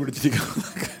സൂക്കേട്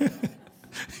പിടിച്ചിരിക്കുന്നതൊക്കെ.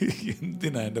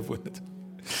 എന്തിനാ എൻ്റെ പൊന്നെ?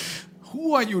 Who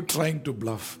are you trying to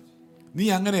bluff? നീ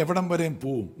അങ്ങനെ എവിടം വരെയും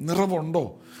പോവും? നിറവുണ്ടോ?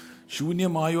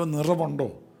 ശൂന്യമായോ നിറവുണ്ടോ?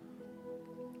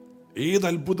 ഏത്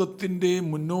അത്ഭുതത്തിൻ്റെ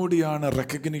മുന്നോടിയാണ്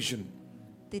റെക്കഗ്നിഷൻ,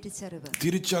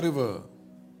 തിരിച്ചറിവ്.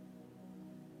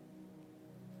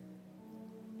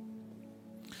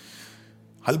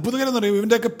 അത്ഭുതകരം എന്ന് പറയുമ്പോൾ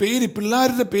ഇവൻ്റെയൊക്കെ പേര്,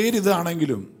 പിള്ളേരുടെ പേര്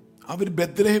ഇതാണെങ്കിലും അവർ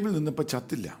ബെത്ലഹേമിൽ നിന്നിപ്പോൾ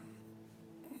ചത്തില്ല.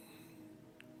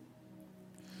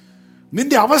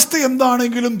 നിന്റെ അവസ്ഥ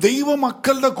എന്താണെങ്കിലും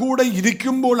ദൈവമക്കളുടെ കൂടെ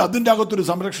ഇരിക്കുമ്പോൾ അതിൻ്റെ അകത്തൊരു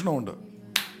സംരക്ഷണമുണ്ട്.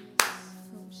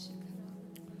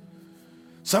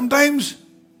 Sometimes,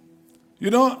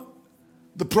 you know,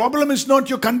 the problem is not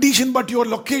your condition but your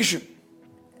location.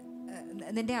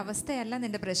 നിന്റെ അവസ്ഥയല്ല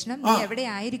നിന്റെ പ്രശ്നം, നീ എവിടെ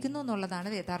ആയിരിക്കുന്നു എന്നുള്ളതാണ്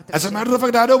യഥാർത്ഥ. As a matter of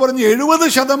fact, ആരോ പറഞ്ഞു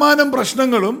 70%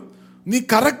 പ്രശ്നങ്ങളും നീ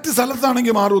കറക്റ്റ്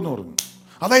സ്ഥലത്താണെങ്കിൽ മാറുമെന്ന് പറഞ്ഞു.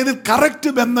 അതായത് കറക്റ്റ്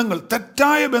ബന്ധങ്ങൾ,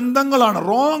 തെറ്റായ ബന്ധങ്ങളാണ്,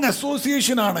 റോങ്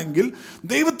അസോസിയേഷൻ ആണെങ്കിൽ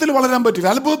ദൈവത്തിൽ വളരാൻ പറ്റില്ല,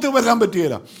 അത്ഭുതത്തിൽ വരാൻ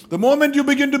പറ്റുകയില്ല. The moment you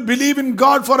begin to believe in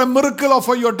God for a miracle or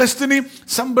for your destiny,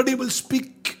 somebody will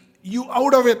speak you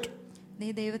out of it. നീ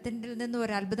ദൈവത്തിൽ നിന്ന്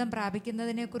ഒരു അത്ഭുതം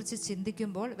പ്രാപിക്കുന്നതിനെ കുറിച്ച്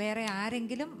ചിന്തിക്കുമ്പോൾ വേറെ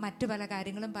ആരെങ്കിലും മറ്റു പല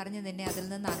കാര്യങ്ങളും പറഞ്ഞ് നിന്നെ അതിൽ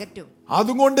നിന്ന് അകറ്റും.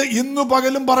 അതുകൊണ്ട് ഇന്ന്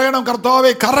പകലും പറയണം,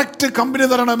 കർത്താവേ കറക്റ്റ് കമ്പനി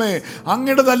തരണമേ,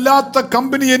 അങ്ങയുടേതല്ലാത്ത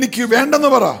കമ്പനി എനിക്ക്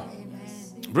വേണ്ടെന്ന് പറ.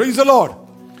 Praise the Lord.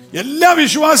 എല്ലാ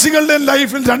വിശ്വാസികളുടെയും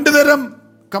ലൈഫിൽ 2 തരം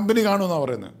കമ്പനി കാണുമെന്നാ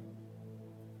പറയുന്നത്.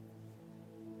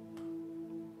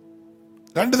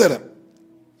 2 തരം.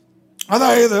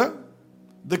 അതായത്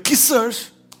the kissers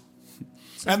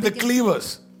and the cleavers.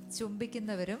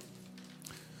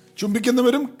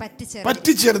 ചുംബിക്കുന്നവരും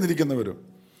പറ്റിച്ചേർന്നിരിക്കുന്നവരും.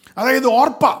 അതായത്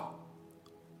ഓർപ്പ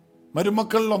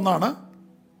മരുമക്കളിൽ ഒന്നാണ്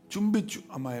ചുംബിച്ചു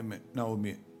അമ്മായിയമ്മ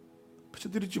നവോമിയെ. പക്ഷെ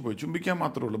തിരിച്ചു പോയി. ചുംബിക്കാൻ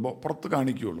മാത്രമേ ഉള്ളൂ, പുറത്ത്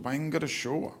കാണിക്കുകയുള്ളൂ. ഭയങ്കര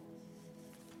ഷോവാ.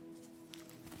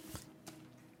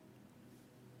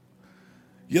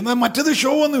 എന്നാൽ മറ്റത്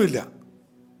ഷോ ഒന്നുമില്ല,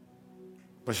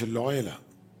 പക്ഷെ ലോയലാ.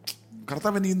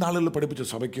 കർത്താവിന് ഈ നാളുകളിൽ പഠിപ്പിച്ച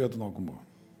സഭയ്ക്കകത്ത് നോക്കുമ്പോൾ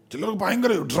ചിലർക്ക്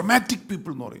ഭയങ്കര ഡ്രമാറ്റിക്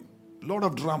പീപ്പിൾ എന്ന് പറയും. Load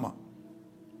of drama,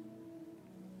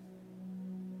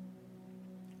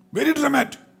 very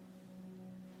dramatic,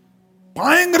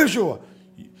 ഭയങ്കര ഷോ.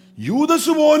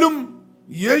 യൂദസ് പോലും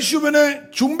യേശുവിനെ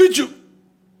ചുംബിച്ചു,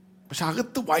 പക്ഷെ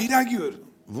അകത്ത് വൈരാഗ്യമായിരുന്നു,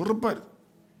 വെറുപ്പായിരുന്നു.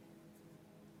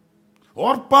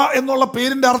 ഓർപ്പ എന്നുള്ള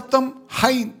പേരിന്റെ അർത്ഥം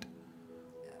ഹൈൻഡ്,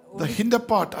 the hinder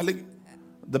part, അല്ലെങ്കിൽ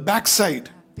the back side,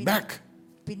 back,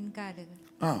 പിൻകാലുകൾ.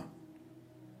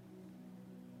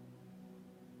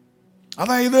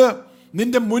 അതായത്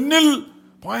നിന്റെ മുന്നിൽ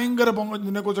ഭയങ്കര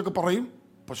നിന്നെ കുറിച്ചൊക്കെ പറയും,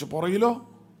 പക്ഷെ പുറകിലോ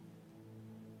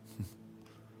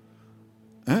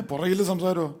പുറകില്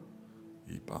സംസാരമോ,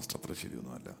 ഈ പാസ്റ്റർ അത്ര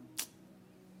ശരിയൊന്നുമല്ല,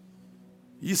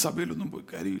 ഈ സഭയിലൊന്നും പോയി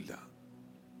കാര്യമില്ല,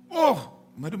 ഓ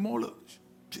മരുമോള്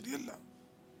ശരിയല്ല.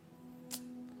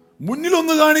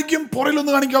 മുന്നിലൊന്ന് കാണിക്കും,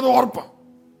 പുറയിലൊന്ന് കാണിക്കും. അത് ഓർപ്പ.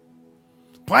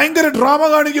 ഭയങ്കര ഡ്രാമ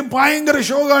കാണിക്കും, ഭയങ്കര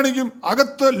ഷോ കാണിക്കും,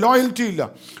 അകത്ത് ലോയൽറ്റി ഇല്ല.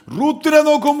 റൂത്തിനെ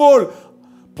നോക്കുമ്പോൾ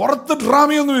പുറത്ത്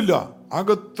ഡ്രാമയൊന്നുമില്ല,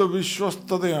 അകത്ത്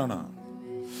വിശ്വസ്തതയാണ്.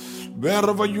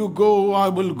 Wherever you go, I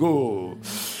will go.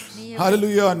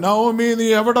 Hallelujah. Naomi, നീ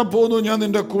എവിടെ പോകുന്നു, ഞാൻ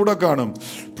നിന്റെ കൂടെ കാണും.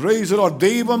 Praise the Lord.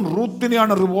 ദൈവം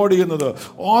റൂത്തിനെയാണ് റിവാർഡ് ചെയ്യുന്നത്,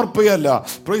 ഓർപ്പയല്ല.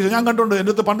 പ്രൈസ്. ഞാൻ കണ്ടുണ്ട്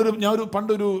എൻ്റെ അടുത്ത്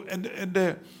പണ്ടൊരു എൻ്റെ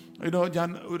ഞാൻ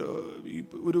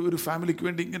ഒരു ഫാമിലിക്ക്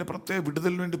വേണ്ടി ഇങ്ങനെ പ്രത്യേക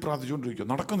വിടുതലിന് വേണ്ടി പ്രാർത്ഥിച്ചുകൊണ്ടിരിക്കുക.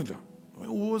 നടക്കുന്നില്ല.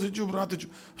 ഉപവസിച്ചു, പ്രാർത്ഥിച്ചു,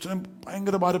 പക്ഷെ ഞാൻ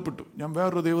ഭയങ്കര ഭാരപ്പെട്ടു. ഞാൻ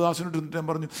വേറൊരു ദേവദാസനോട് ഞാൻ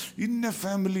പറഞ്ഞു, ഇന്ന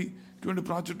ഫാമിലിക്ക് വേണ്ടി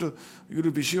പ്രാർത്ഥിച്ചിട്ട് ഈ ഒരു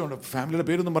വിഷയമുണ്ട്, ഫാമിലിയുടെ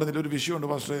പേരൊന്നും പറഞ്ഞില്ല, ഒരു വിഷയമുണ്ട്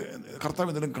പാസ്റ്ററെ, കർത്താവ്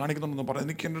എന്തെങ്കിലും കാണിക്കണമെന്നൊന്നും പറഞ്ഞു.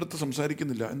 എനിക്ക് എൻ്റെ അടുത്ത്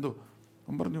സംസാരിക്കുന്നില്ല, എന്തോ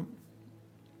അവൻ പറഞ്ഞു,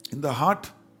 in the heart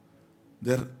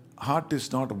their heart is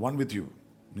not one with you,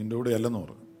 നിൻ്റെ കൂടെ അല്ലെന്ന്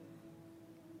പറഞ്ഞു.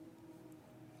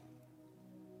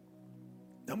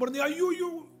 ഞാൻ പറഞ്ഞു,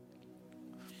 അയ്യോ,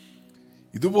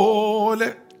 ഇതുപോലെ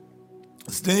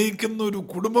സ്നേഹിക്കുന്ന ഒരു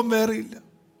കുടുംബം വേറെയില്ല.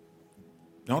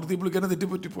 ഞാൻ ഓർത്ത് ഈ പുള്ളിക്കാരനെ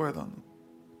തെറ്റിപ്പറ്റിപ്പോയതാണ്.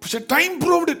 പക്ഷെ time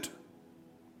proved it.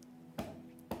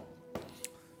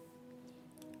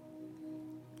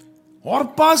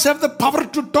 Orphans have the power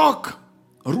to talk.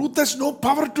 Ruth has no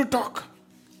power to talk,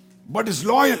 but is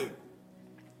loyal.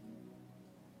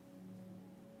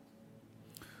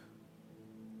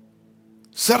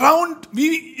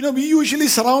 We usually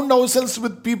surround ourselves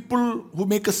with people who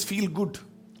make us feel good.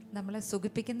 നമ്മളെ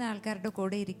സുഖിപ്പിക്കുന്ന ആൾക്കാരുടെ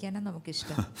കൂടെ ഇരിക്കാനാണ്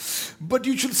നമുക്കിഷ്ടം. But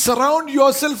you should surround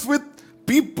yourself with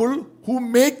people who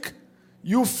make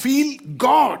you feel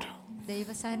God.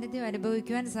 ദൈവ സാന്നിധ്യം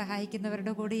അനുഭവിക്കുവാൻ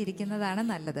സഹായിക്കുന്നവരുടെ കൂടെ ഇരിക്കുന്നതാണ്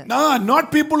നല്ലത്. Not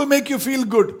people who make you feel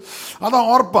good. അതാ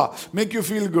ഓർപ്പ, make you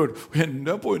feel good.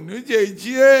 എന്റെ പൊന്നു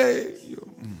ചേച്ചിയേ,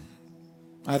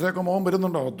 ആരൊക്കെ മോൻ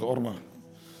വരുന്നുണ്ടോ ഓർമ്മ?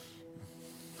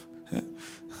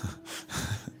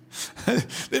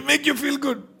 They make you feel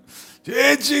good.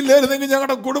 ചേച്ചി ഇല്ലായിരുന്നെങ്കിൽ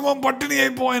ഞങ്ങളുടെ കുടുംബം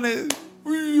പട്ടിണിയായി പോയനെ.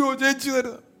 അയ്യോ ചേച്ചി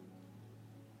തരുന്ന.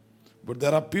 But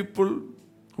there are people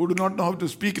who do not know how to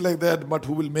speak like that, but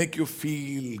who will make you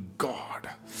feel God.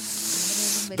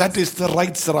 That is the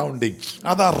right surrounding.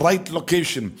 That's the right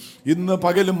location. ഇന്ന്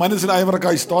പകലും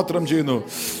മനസ്സിലായവർക്കായി സ്തോത്രം ചെയ്യുന്നു.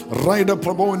 Right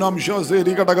പ്രഭുവിനാം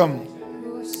ശോസേരി ഘടകം.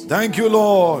 Thank you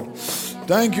Lord.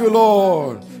 Thank you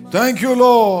Lord. Thank you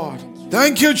Lord.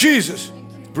 Thank you Jesus.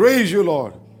 Praise you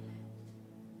Lord.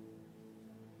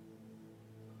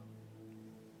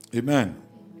 Amen.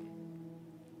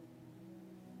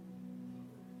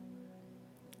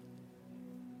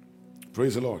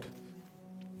 Praise the Lord.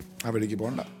 അവിടേക്ക്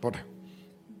പോട്ടെ.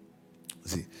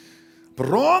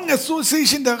 Wrong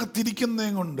അസോസിയേഷൻ്റെ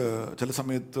അകത്തിരിക്കുന്നതും കൊണ്ട് ചില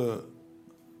സമയത്ത്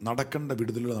നടക്കേണ്ട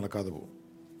വിടുതലുകൾ നടക്കാതെ പോകും.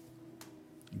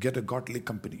 Get a godly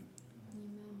company.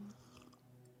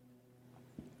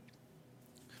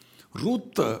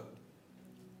 Ruth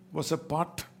was a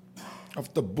part of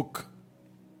the book.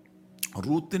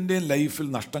 റൂത്തിൻ്റെ ലൈഫിൽ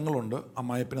നഷ്ടങ്ങളുണ്ട്.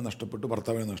 അമ്മായപ്പനെ നഷ്ടപ്പെട്ടു,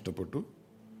 ഭർത്താവിനെ നഷ്ടപ്പെട്ടു.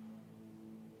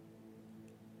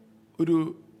 ഒരു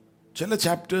ചില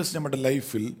ചാപ്റ്റേഴ്സ് നമ്മുടെ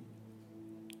ലൈഫിൽ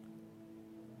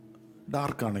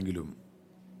ഡാർക്കാണെങ്കിലും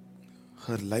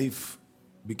her life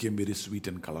became very sweet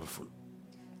and colourful.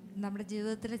 നമ്മുടെ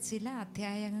ജീവിതത്തിലെ ചില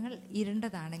അധ്യായങ്ങൾ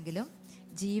ഇരുണ്ടതാണെങ്കിലും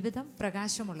ജീവിതം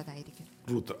പ്രകാശമുള്ളതായിരിക്കും.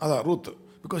 Ruth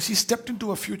because she stepped into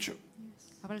a future.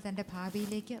 അവൾ തന്റെ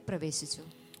ഭാവിയിലേക്ക് പ്രവേശിച്ചു.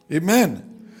 Amen.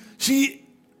 She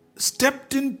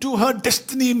stepped into her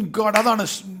destiny in God. അതാണ്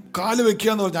കാല് വെക്കുക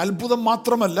എന്ന് പറഞ്ഞാൽ അത്ഭുതം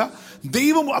മാത്രമല്ല,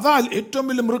 ദൈവം അതാ ഏറ്റവും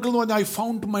വലിയ മിറക്കിൾ എന്ന് പറഞ്ഞാൽ I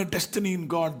found my destiny in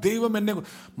God. ദൈവം എന്നെ,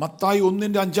 മത്തായി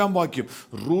 1:5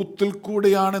 റൂത്തിൽ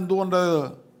കൂടെയാണ് എന്തുകൊണ്ട്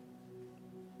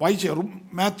വായിച്ചേ,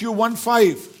 മാത്യു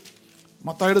 1:5,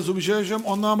 മത്തായിയുടെ സുവിശേഷം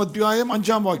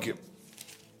 1:5.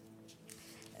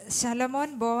 ശലോമോൻ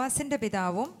ബോവാസിന്റെ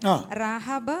പിതാവും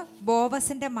റാഹാബ്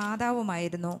ബോവസിന്റെ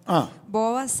മാതാവുമായിരുന്നു.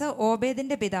 ബോവസ്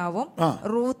ഓബേദിന്റെ പിതാവും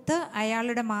റൂത്ത്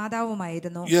അയാളുടെ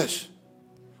മാതാവുമായിരുന്നു.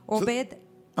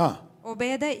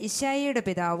 ഒബേദ് ഇശായിയുടെ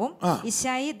പിതാവും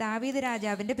ഇശായി ദാവീദ്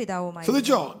രാജാവിന്റെ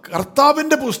പിതാവുമായിരുന്നു.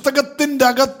 കർത്താവിന്റെ പുസ്തകത്തിന്റെ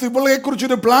അകത്ത് ഇവളെ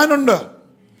കുറിച്ചൊരു പ്ലാൻ ഉണ്ട്.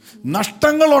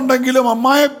 നഷ്ടങ്ങളുണ്ടെങ്കിലും,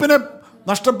 അമ്മായപ്പനെ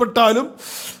നഷ്ടപ്പെട്ടാലും,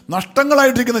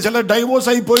 നഷ്ടങ്ങളായിട്ടിരിക്കുന്ന ചില ഡൈവോഴ്സ്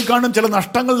ആയി പോയി കാണും, ചില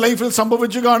നഷ്ടങ്ങൾ ലൈഫിൽ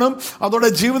സംഭവിച്ചു കാണും, അതോടെ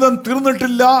ജീവിതം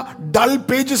തീർന്നിട്ടില്ല, ഡൾ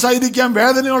പേജസ് ആയിരിക്കാം,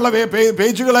 വേദനയുള്ള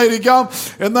പേജുകളായിരിക്കാം.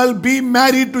 എന്നാൽ be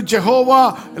married to Jehovah,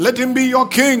 let him be your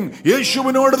king.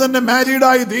 യേശുവിനോട് തന്നെ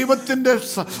മാരീഡായി ദൈവത്തിന്റെ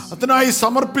അതിനായി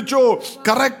സമർപ്പിച്ചു,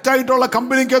 കറക്റ്റ് ആയിട്ടുള്ള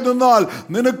കമ്പനിക്ക് നിന്നാൽ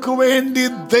നിനക്ക് വേണ്ടി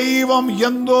ദൈവം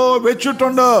എന്തോ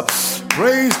വെച്ചിട്ടുണ്ട്.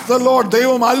 Praise the Lord.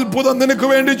 ദൈവം അത്ഭുതം നിനക്ക്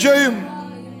വേണ്ടി ചെയ്യും.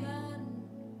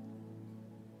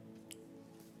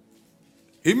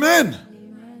 Amen.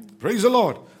 Praise the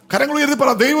Lord. കരങ്ങൾ ഉയർത്തി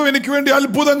പറ, ദൈവം എനിക്ക് വേണ്ടി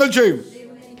അത്ഭുതങ്ങൾ ചെയ്യും.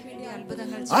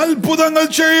 അത്ഭുതങ്ങൾ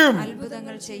ചെയ്യും.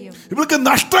 ഇവൾക്ക്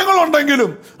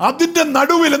നഷ്ടങ്ങളുണ്ടെങ്കിലും അതിന്റെ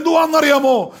നടുവിൽ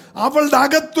എന്തുവാണെന്നറിയാമോ, അവളുടെ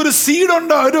അകത്തൊരു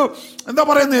സീഡുണ്ട്, ഒരു എന്താ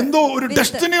പറയുന്നത്, എന്തോ ഒരു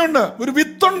ഡെസ്റ്റിനി ഉണ്ട്, ഒരു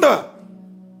വിത്തുണ്ട്.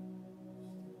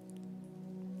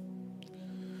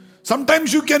 Sometimes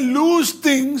you can lose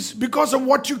things because of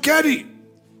what you carry.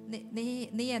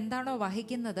 നീ എന്താണോ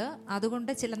വഹിക്കുന്നത്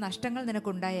അതുകൊണ്ട് ചില നഷ്ടങ്ങൾ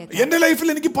നിനക്കുണ്ടായേക്കാം. എന്റെ ലൈഫിൽ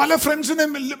എനിക്ക് പല ഫ്രണ്ട്സിനെ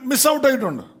മിസ് ഔട്ട്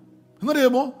ആയിട്ടുണ്ട്.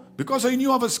 എന്നറിയാമോ? Because I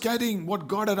knew I was carrying what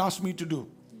God had asked me to do.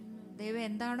 ദൈവം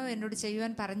എന്താണോ എന്നോട്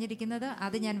ചെയ്യുവാൻ പറഞ്ഞിരിക്കുന്നത്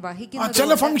അത് ഞാൻ വഹിക്കുന്നു.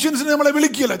 ചില ഫംഗ്ഷൻസിന് നമ്മളെ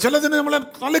വിളിക്കില്ല, ചിലതിന് നമ്മളെ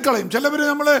തള്ളിക്കളയും, ചിലവര്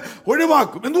നമ്മളെ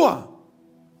ഒഴിവാക്കും. എന്തുവാ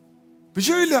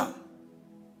വിഷയമില്ല.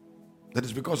 That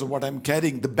is because of what I'm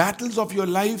carrying. The battles of your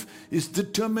life is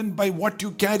determined by what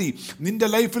you carry. നിന്റെ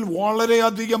ലൈഫിൽ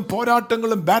വളരെയധികം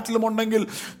പോരാട്ടങ്ങളും ബാറ്റിലും ഉണ്ടെങ്കിൽ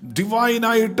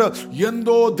ഡിവൈനായിട്ട്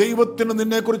എന്തോ ദൈവത്തിന്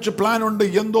നിന്നെക്കുറിച്ച് പ്ലാൻ ഉണ്ട്,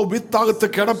 എന്തോ വിത്തകത്ത്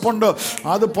കിടപ്പുണ്ട്,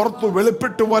 അത് പുറത്ത്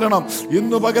വെളിപ്പെട്ട് വരണം.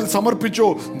 ഇന്ന് പകൽ സമർപ്പിച്ചോ,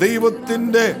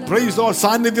 ദൈവത്തിന്റെ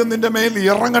സാന്നിധ്യം നിന്റെ മേൽ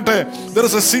ഇറങ്ങട്ടെ. There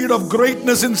is a seed of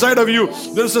greatness inside of you.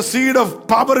 There is a seed of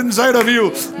power inside of you.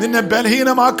 നിന്നെ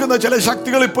ബലഹീനമാക്കുന്ന ചില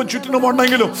ശക്തികൾ ഇപ്പോൾ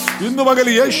ചുറ്റിനുമുണ്ടെങ്കിലും ഇന്ന് പകൽ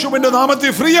യേശുവിന്റെ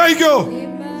നാമത്തിൽ ഫ്രീ ആയിക്കോ.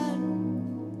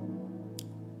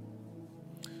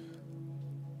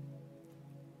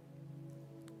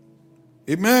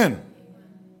 Amen.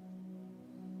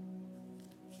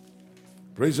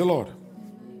 Praise the Lord.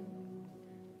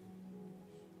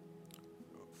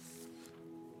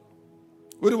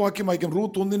 ഒരു വാക്യം വായിക്കാം.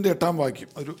 റൂത്ത് 1:8 വാക്യം.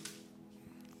 ഒരു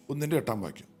 1:8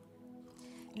 വാക്യം.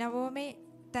 നവോമി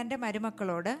തന്റെ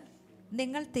മരുമക്കളോട്,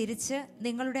 നിങ്ങൾ തിരിച്ച്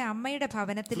നിങ്ങളുടെ അമ്മയുടെ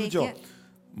ഭവനത്തിലേക്ക്.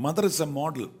 Mother is a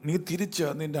model. നീ തിരിച്ച്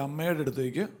നിന്റെ അമ്മയുടെ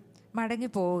അടുത്തേക്ക് മടങ്ങി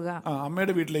പോവുക.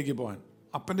 അമ്മയുടെ വീട്ടിലേക്ക് പോകാൻ,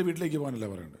 അപ്പന്റെ വീട്ടിലേക്ക് പോകാനല്ല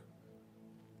പറയണ്ടേ.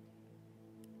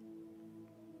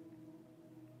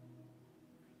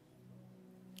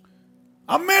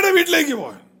 അമ്മയുടെ വീട്ടിലേക്ക്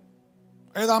പോകാൻ.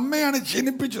 അതായത് അമ്മയാണ്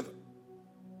ജനിപ്പിച്ചത്.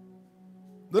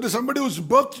 There is somebody who's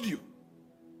birthed you.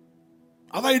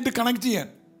 അതായിട്ട് കണക്ട് ചെയ്യാൻ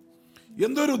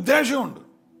എന്തോ ഒരു ഉദ്ദേശമുണ്ട്.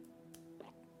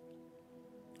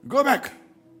 Go back.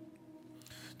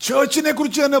 ചേർച്ചിനെ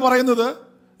കുറിച്ച് തന്നെ പറയുന്നത്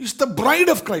is the bride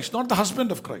of Christ, not the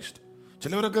husband of Christ.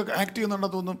 ചിലവരൊക്കെ ആക്ട്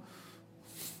ചെയ്യുന്നുണ്ടെന്ന് തോന്നും.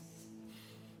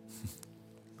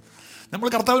 നമ്മൾ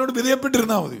കർത്താവിനോട്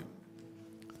വിധേയപ്പെട്ടിരുന്നാൽ മതി.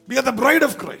 We are the bride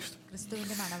of Christ.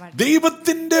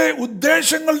 ദൈവത്തിന്റെ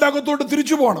ഉദ്ദേശങ്ങളുടെ അകത്തോട്ട്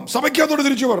തിരിച്ചു പോകണം. സഭയ്ക്കകത്തോട്ട്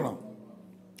തിരിച്ചു വരണം.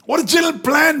 ഒറിജിനൽ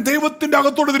പ്ലാൻ ദൈവത്തിന്റെ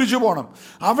അകത്തോട്ട് തിരിച്ചു പോകണം.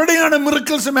 അവിടെയാണ്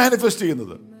മിറക്കിൾസ് മാനിഫെസ്റ്റ്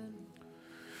ചെയ്യുന്നത്.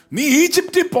 നീ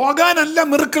ഈജിപ്തിൽ പോകാനല്ല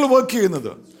മിറക്കിൾ വർക്ക്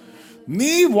ചെയ്യുന്നത്.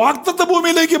 നീ വാഗ്ദത്ത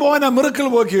ഭൂമിയിലേക്ക് പോകാനാ മിറക്കിൾ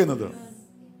വർക്ക് ചെയ്യുന്നത്.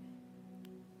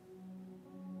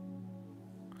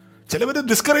 ചിലവര്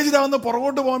ഡിസ്കറേജ് ആവുന്ന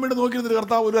പുറകോട്ട് പോകാൻ വേണ്ടി നോക്കിയിരുന്നില്ല.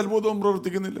 കർത്താവ് ഒരു അത്ഭുതവും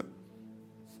പ്രവർത്തിക്കുന്നില്ല.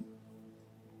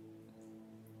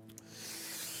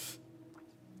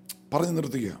 പറഞ്ഞു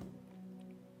നിർത്തുക.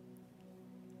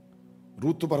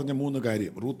 റൂത്ത് പറഞ്ഞ 3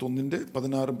 കാര്യം. റൂത്ത്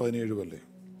 1:16-17 അല്ലേ?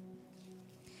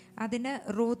 അതിന്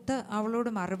റൂത്ത് അവളോട്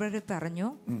മറുപടി പറഞ്ഞു,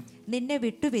 നിന്നെ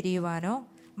വിട്ടുപിരിയുവാനോ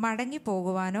മടങ്ങി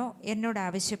പോകുവാനോ എന്നോട്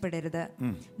ആവശ്യപ്പെടരുത്.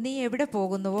 നീ എവിടെ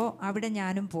പോകുന്നുവോ അവിടെ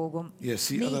ഞാനും പോകും.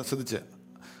 ശ്രദ്ധിച്ചേ,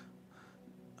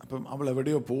 അപ്പം അവൾ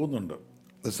എവിടെയോ പോകുന്നുണ്ട്.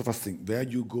 That's the first thing. Where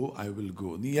you go, I will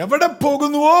go. നീ എവിടെ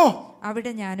പോകുന്നുവോ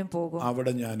അവിടെ ഞാനും പോകും.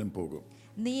 അവിടെ ഞാനും പോകും.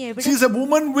 നീ എവിടെ? She is a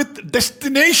woman with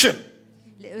destination.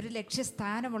 ഒരു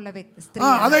ലക്ഷ്യസ്ഥാനമുള്ള സ്ത്രീ.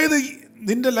 അതായത്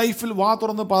നിന്റെ ലൈഫിൽ വാ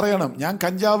തുറന്ന് പറയണം, ഞാൻ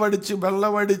കഞ്ചാവടിച്ച്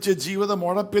വെള്ളമടിച്ച് ജീവിതം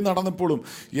ഉഴപ്പി നടന്നപ്പോഴും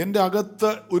എൻ്റെ അകത്ത്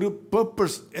ഒരു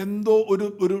പേർപ്പസ്, എന്തോ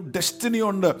ഒരു ഡെസ്റ്റിനി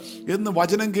ഉണ്ട് എന്ന്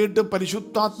വചനം കേട്ട്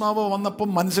പരിശുദ്ധാത്മാവ് വന്നപ്പം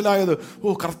മനസ്സിലായത്.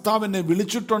 കർത്താവ് എന്നെ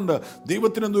വിളിച്ചിട്ടുണ്ട്,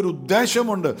 ദൈവത്തിന് എന്തൊരു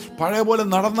ഉദ്ദേശമുണ്ട്, പഴയ പോലെ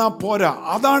നടന്നാൽ പോരാ.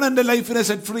 അതാണ് എൻ്റെ ലൈഫിനെ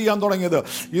സെറ്റ് ഫ്രീ ചെയ്യാൻ തുടങ്ങിയത്.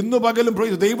 ഇന്ന് പകലും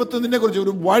ദൈവത്തിനെ കുറിച്ച്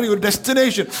ഒരു വഴി, ഒരു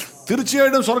ഡെസ്റ്റിനേഷൻ.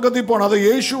 തീർച്ചയായിട്ടും സ്വർഗത്തിൽ പോകണം. അത്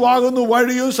യേശു ആകുന്നു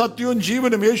വഴിയും സത്യവും ജീവനും.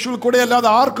 യേശുവിൽ കൂടെ അല്ലാതെ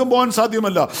ആർക്കും പോകാൻ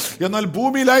സാധ്യമല്ല. എന്നാൽ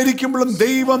ഭൂമിയിലായിരിക്കുമ്പോഴും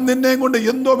ദൈവം നിന്നെ കൊണ്ട്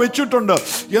എന്തോ വെച്ചിട്ടുണ്ട്,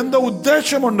 എന്തോ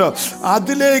ഉദ്ദേശമുണ്ട്.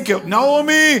 അതിലേക്ക്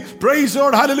Naomi, praise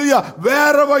God, hallelujah,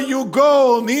 wherever you go,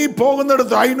 നീ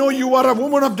പോകുന്നിടത്ത്, I know you are a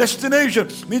woman of destination.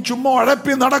 നീ ചുമ്മാ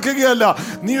അഴപ്പി നടക്കുകയല്ല.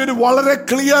 നീ ഒരു വളരെ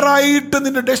ക്ലിയർ ആയിട്ട്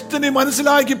നിന്റെ ഡെസ്റ്റിനി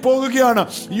മനസ്സിലാക്കി പോകുകയാണ്.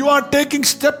 You are taking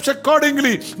steps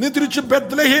accordingly. നീ തിരിച്ച്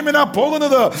ബെത്ലഹേമിനാ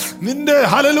പോകുന്നത്. നിന്റെ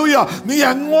ഹല്ലേലൂയ, നീ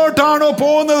എങ്ങോട്ടാണോ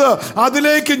പോകുന്നത്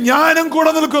അതിലേക്ക് ഞാനും കൂടെ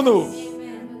നിൽക്കുന്നു.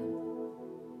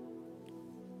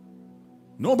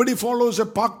 Nobody follows a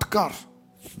parked car.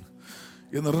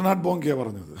 എന്ന് റിനാഡ് ബോങ്കിയ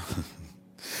പറഞ്ഞത്.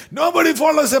 Nobody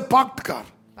follows a parked car.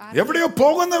 എവിടെയോ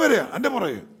പോകുന്നവരെ എന്റെ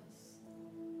പറയൂ.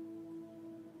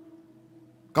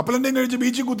 കപ്പലൻ്റെയും കഴിച്ച്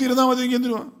ബീച്ചിൽ കുത്തിയിരുന്നാൽ മതി.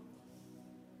 എന്തിനാ?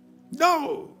 No.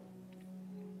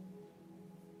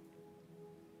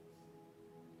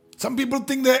 Some people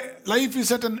think that life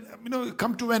is at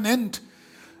come to an end.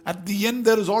 At the end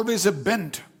there is always a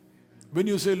bend. When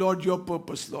you say, Lord, your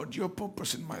purpose, Lord, your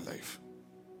purpose in my life.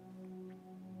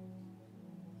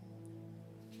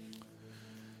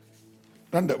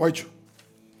 രണ്ട് വായിച്ചു.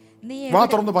 വാ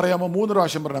തുറന്ന് പറയാമോ? 3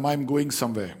 പ്രാവശ്യം പറയണം. I am going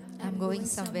somewhere. I'm going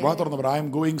somewhere. വാ തുറന്ന് പറ. I am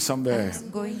going somewhere.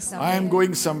 I am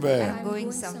going somewhere.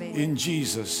 In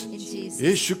Jesus.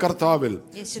 യേശു കർത്താവിൽ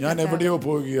ഞാൻ എവിടെയോ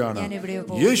പോവുകയാണ്.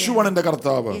 യേശുവാണ് എൻ്റെ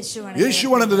കർത്താവ്,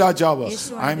 യേശുവാണ് എൻ്റെ രാജാവ്.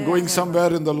 I am going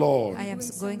somewhere in the Lord. I am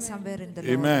going somewhere in the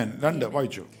Lord. Amen. രണ്ട്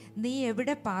വായിച്ചു. നീ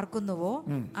എവിടെ പാർക്കുന്നുവോ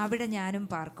അവിടെ ഞാനും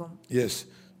പാർക്കും. Yes.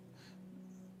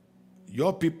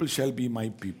 Your people shall be my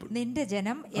people. നിന്റെ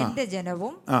ജനം എൻ്റെ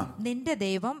ജനവും നിന്റെ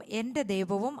ദൈവം എൻ്റെ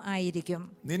ദൈവവും ആയിരിക്കും.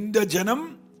 നിന്റെ ജനം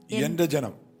എൻ്റെ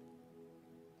ജനം.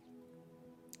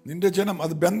 നിന്റെ ജനം,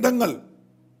 അത് ബന്ധങ്ങൾ.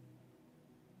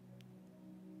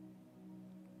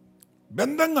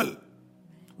 ബന്ധങ്ങൾ.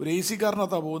 ഒരു AC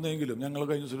കാറിനകത്താണ് പോകുന്നതെങ്കിലും, ഞങ്ങൾ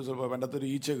കഴിഞ്ഞ ദിവസം പണ്ടത്തെ ഒരു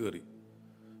ഈച്ച കയറി.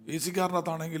 AC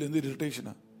കാറിനകത്താണെങ്കിൽ എന്ത്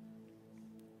ഇറിറ്റേഷനാ.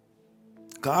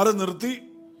 കാറ് നിർത്തി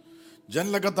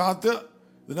ജനലൊക്കെ താത്ത്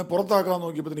ഇതിനെ പുറത്താക്കാൻ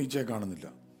നോക്കിയപ്പോൾ തന്നെ ഈച്ചയെ കാണുന്നില്ല.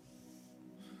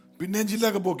 പിന്നെയും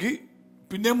ജില്ലയൊക്കെ പോക്കി,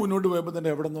 പിന്നെയും മുന്നോട്ട് പോയപ്പോൾ തന്നെ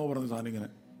എവിടെ നിന്നോ പറഞ്ഞ സാധനം ഇങ്ങനെ.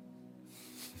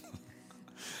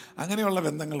 അങ്ങനെയുള്ള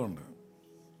ബന്ധങ്ങളുണ്ട്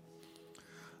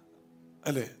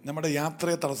അല്ലേ? നമ്മുടെ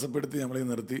യാത്രയെ തടസ്സപ്പെടുത്തി നമ്മളെ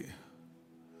നിർത്തി,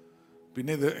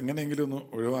 പിന്നെ ഇത് എങ്ങനെയെങ്കിലും ഒന്ന്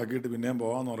ഒഴിവാക്കിയിട്ട് പിന്നെയും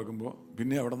പോകാമെന്ന് ഓർക്കുമ്പോൾ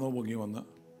പിന്നെ എവിടെ നിന്നോ പൊങ്ങി വന്ന്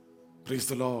പ്രൈസ്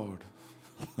ദി ലോർഡ്.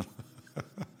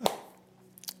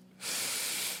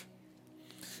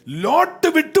 ലോട്ട്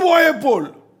വിട്ടുപോയപ്പോൾ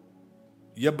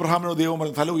എബ്രഹാമിനോട് ദൈവം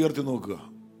പറഞ്ഞു, തല ഉയർത്തി നോക്കുക.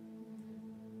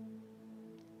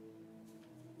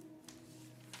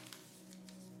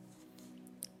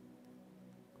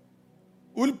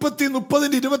 ഉൽപ്പത്തി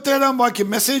 30:27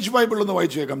 മെസ്സേജ് ബൈബിൾ ഒന്ന്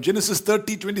വായിച്ചേക്കാം. Genesis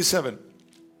 30:27.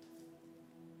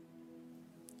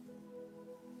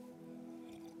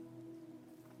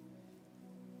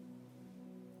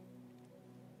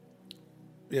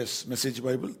 Yes, message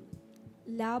Bible.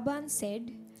 Laban said,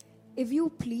 "If you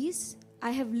please,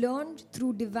 I have learned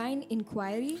through divine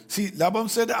inquiry." See, Laban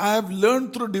said, I have learned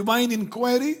through divine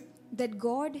inquiry that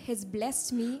God has blessed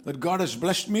me. That God has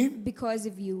blessed me because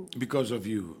of you. Because of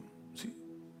you. See,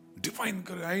 divine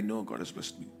inquiry. I know God has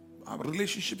blessed me. Our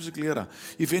relationship is clear.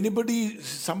 If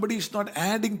somebody is not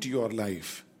adding to your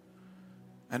life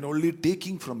and only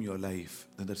taking from your life,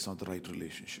 then that's not the right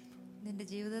relationship. നിന്റെ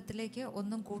ജീവിതത്തിലേക്ക്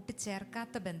ഒന്നും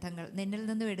കൂട്ടിച്ചേർക്കാത്ത ബന്ധങ്ങൾ, നിന്നിൽ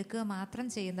നിന്നും എടുക്കുക മാത്രം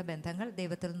ചെയ്യുന്ന ബന്ധങ്ങൾ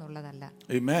ദൈവത്തിൽ നിന്നുള്ളതല്ല.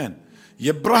 Amen.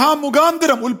 എബ്രഹാം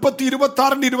മുഖാന്തരം ഉൽപ്പത്തി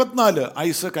 26:24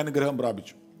 ഐസക് അനുഗ്രഹം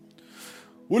പ്രാപിച്ചു.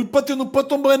 ഉൽപ്പത്തി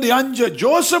 39:5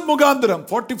 ജോസഫ് മുഖാന്തരം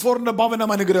 44 ഭവനം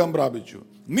അനുഗ്രഹം പ്രാപിച്ചു.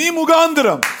 നീ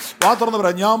മുഖാന്തരം തുറന്ന്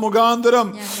പറയാം, ഞാൻ മുഖാന്തരം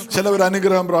ചിലവർ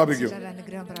അനുഗ്രഹം പ്രാപിക്കും.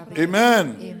 Amen.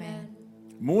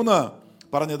 3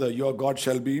 പറഞ്ഞത്, your God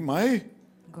shall be my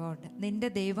God. നിന്റെ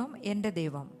ദൈവം എൻ്റെ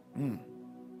ദൈവം.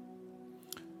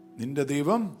 നിന്റെ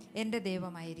ദൈവം എൻ്റെ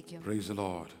ദൈവമായിരിക്കും. Praise the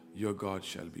Lord. Your God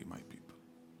shall be my people.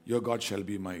 Your God shall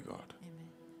be my God.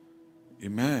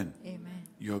 Amen. Amen.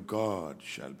 Your God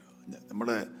shall be.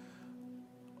 നമ്മുടെ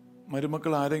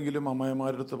മരുമക്കൾ ആരെങ്കിലും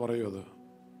അമ്മയമാരുടെ അടുത്ത് പറയോ അത്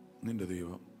നിന്റെ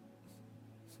ദൈവം?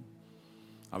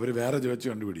 അവർ വേറെ ചോദിച്ച്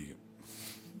കണ്ടുപിടിക്കും.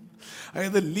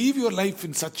 അതായത് live your life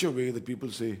in such a way that people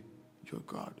say your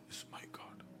God is my God.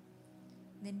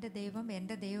 നിന്റെ ദൈവം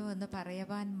എൻ്റെ ദൈവം എന്ന്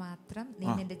പറയുവാൻ മാത്രം നീ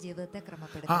നിന്റെ ജീവിതത്തെ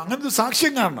ക്രമപ്പെടുത്തുക. അങ്ങനത്തെ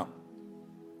സാക്ഷ്യം കാണണം.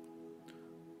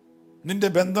 നിന്റെ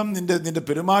ബന്ധം, നിന്റെ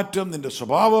പെരുമാറ്റം, നിന്റെ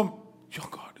സ്വഭാവം, your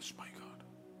God is my God.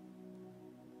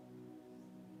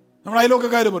 നമ്മുടെ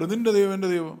അയൽവക്കക്കാർ പറയും നിന്റെ ദൈവം എൻ്റെ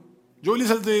ദൈവം. ജോലി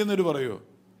സ്ഥലത്ത് ചെയ്യുന്നവർ പറയുമോ?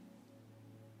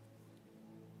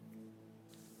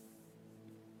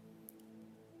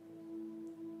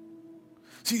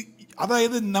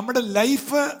 അതായത് നമ്മുടെ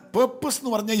ലൈഫ് പേർപ്പസ് എന്ന്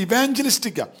പറഞ്ഞാൽ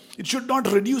ഇവാഞ്ചലിസ്റ്റിക്കാ. It should not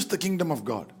reduce the kingdom of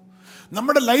God.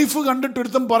 നമ്മുടെ ലൈഫ് കണ്ടിട്ട്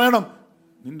ഒരുത്തം പറയണം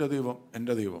നിന്റെ ദൈവം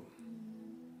എൻ്റെ ദൈവം.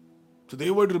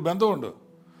 ദൈവമായിട്ടൊരു ബന്ധമുണ്ട്.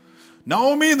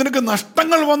 നവോമി, നിനക്ക്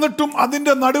നഷ്ടങ്ങൾ വന്നിട്ടും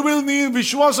അതിന്റെ നടുവിൽ നീ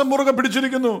വിശ്വാസം മുറുകെ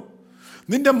പിടിച്ചിരിക്കുന്നു.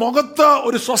 നിന്റെ മുഖത്ത്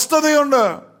ഒരു സ്വസ്ഥതയുണ്ട്.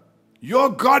 Your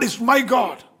God is my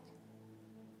God.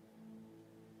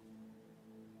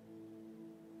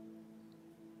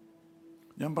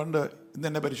 ഞാൻ പണ്ട് ഇന്ന്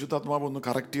എന്നെ പരിശുദ്ധാത്മാവ് ഒന്ന്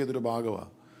കറക്റ്റ് ചെയ്തൊരു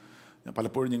ഭാഗമാണ്. ഞാൻ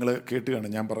പലപ്പോഴും നിങ്ങൾ കേട്ട്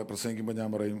കാണും, ഞാൻ പ്രസംഗിക്കുമ്പോൾ ഞാൻ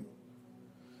പറയും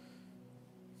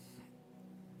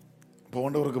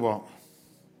പോകേണ്ടവർക്ക് പോവാം,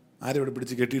 ആരും ഇവിടെ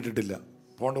പിടിച്ച് കെട്ടിയിട്ടിട്ടില്ല,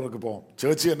 പോകേണ്ടവർക്ക് പോവാം.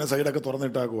 ചേർച്ച് തന്നെ സൈഡൊക്കെ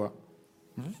തുറന്നിട്ടാക്കുക.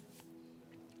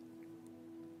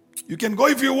 You can go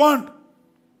if you want,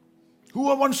 who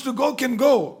wants to go can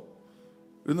go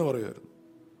എന്ന് പറയുമായിരുന്നു.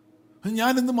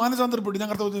 ഞാൻ ഇന്ന് മാനസാന്തരപ്പെട്ടു.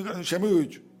 ഞാൻ കർത്താവിന് ക്ഷമ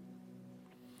ചോദിച്ചു.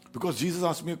 Because Jesus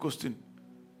asked me a question.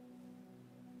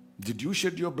 Did you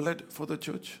shed your blood for the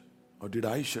church or did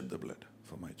I shed the blood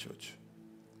for my church?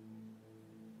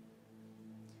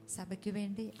 സഭയ്ക്ക്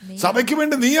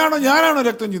വേണ്ടി നീയാണോ ഞാനാണോ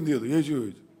രക്തം ചിന്തിയത്? യേശു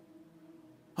ചോദിച്ചു.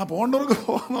 ആ പോകേണ്ടവർക്ക്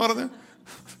പോകാന്ന് പറഞ്ഞ്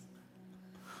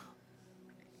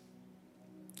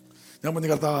ഞാൻ പറഞ്ഞു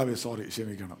കർത്താവേ സോറി,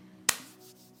 ക്ഷമിക്കണം,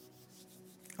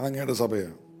 അതങ്ങയുടെ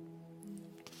സഭയാണ്.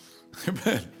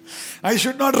 I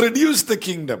should not reduce the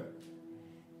kingdom.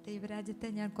 ദൈവരാജ്യത്തെ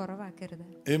ഞാൻ കുറവാക്കരുത്.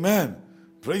 Amen.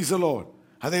 Praise the Lord.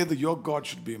 അതായത് your God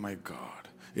should be my God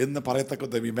എന്ന്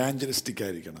പറയത്തക്ക ഇവാഞ്ചലിസ്റ്റിക്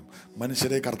ആയിരിക്കണം.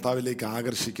 മനുഷ്യരെ കർത്താവിലേക്ക്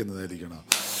ആകർഷിക്കുന്നതായിരിക്കണം.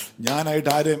 ഞാനായിട്ട്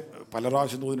ആരെയും പല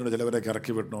പ്രാവശ്യം തോന്നിയിട്ടുണ്ട് ചിലവരൊക്കെ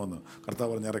ഇറക്കി വിടണമെന്ന്. കർത്താവ്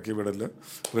പറഞ്ഞ് ഇറക്കി വിടല്.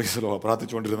 Praise the Lord.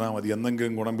 പ്രാർത്ഥിച്ചുകൊണ്ടിരുന്നാൽ മതി,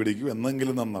 എന്തെങ്കിലും ഗുണം പിടിക്കും,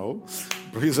 എന്തെങ്കിലും നന്നാവും.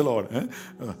 Praise the Lord.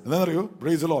 എന്താണെന്നറിയോ?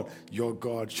 Praise the Lord. Your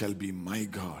God shall be my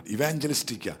God.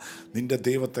 ഇവാഞ്ചലിസ്റ്റിക്കാ. നിന്റെ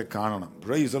ദൈവത്തെ കാണണം.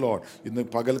 Praise the Lord. ഇന്ന്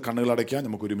പകൽ കണ്ണുകൾ അടയ്ക്കാൻ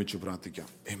നമുക്ക് ഒരുമിച്ച് പ്രാർത്ഥിക്കാം.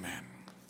 ആമേൻ.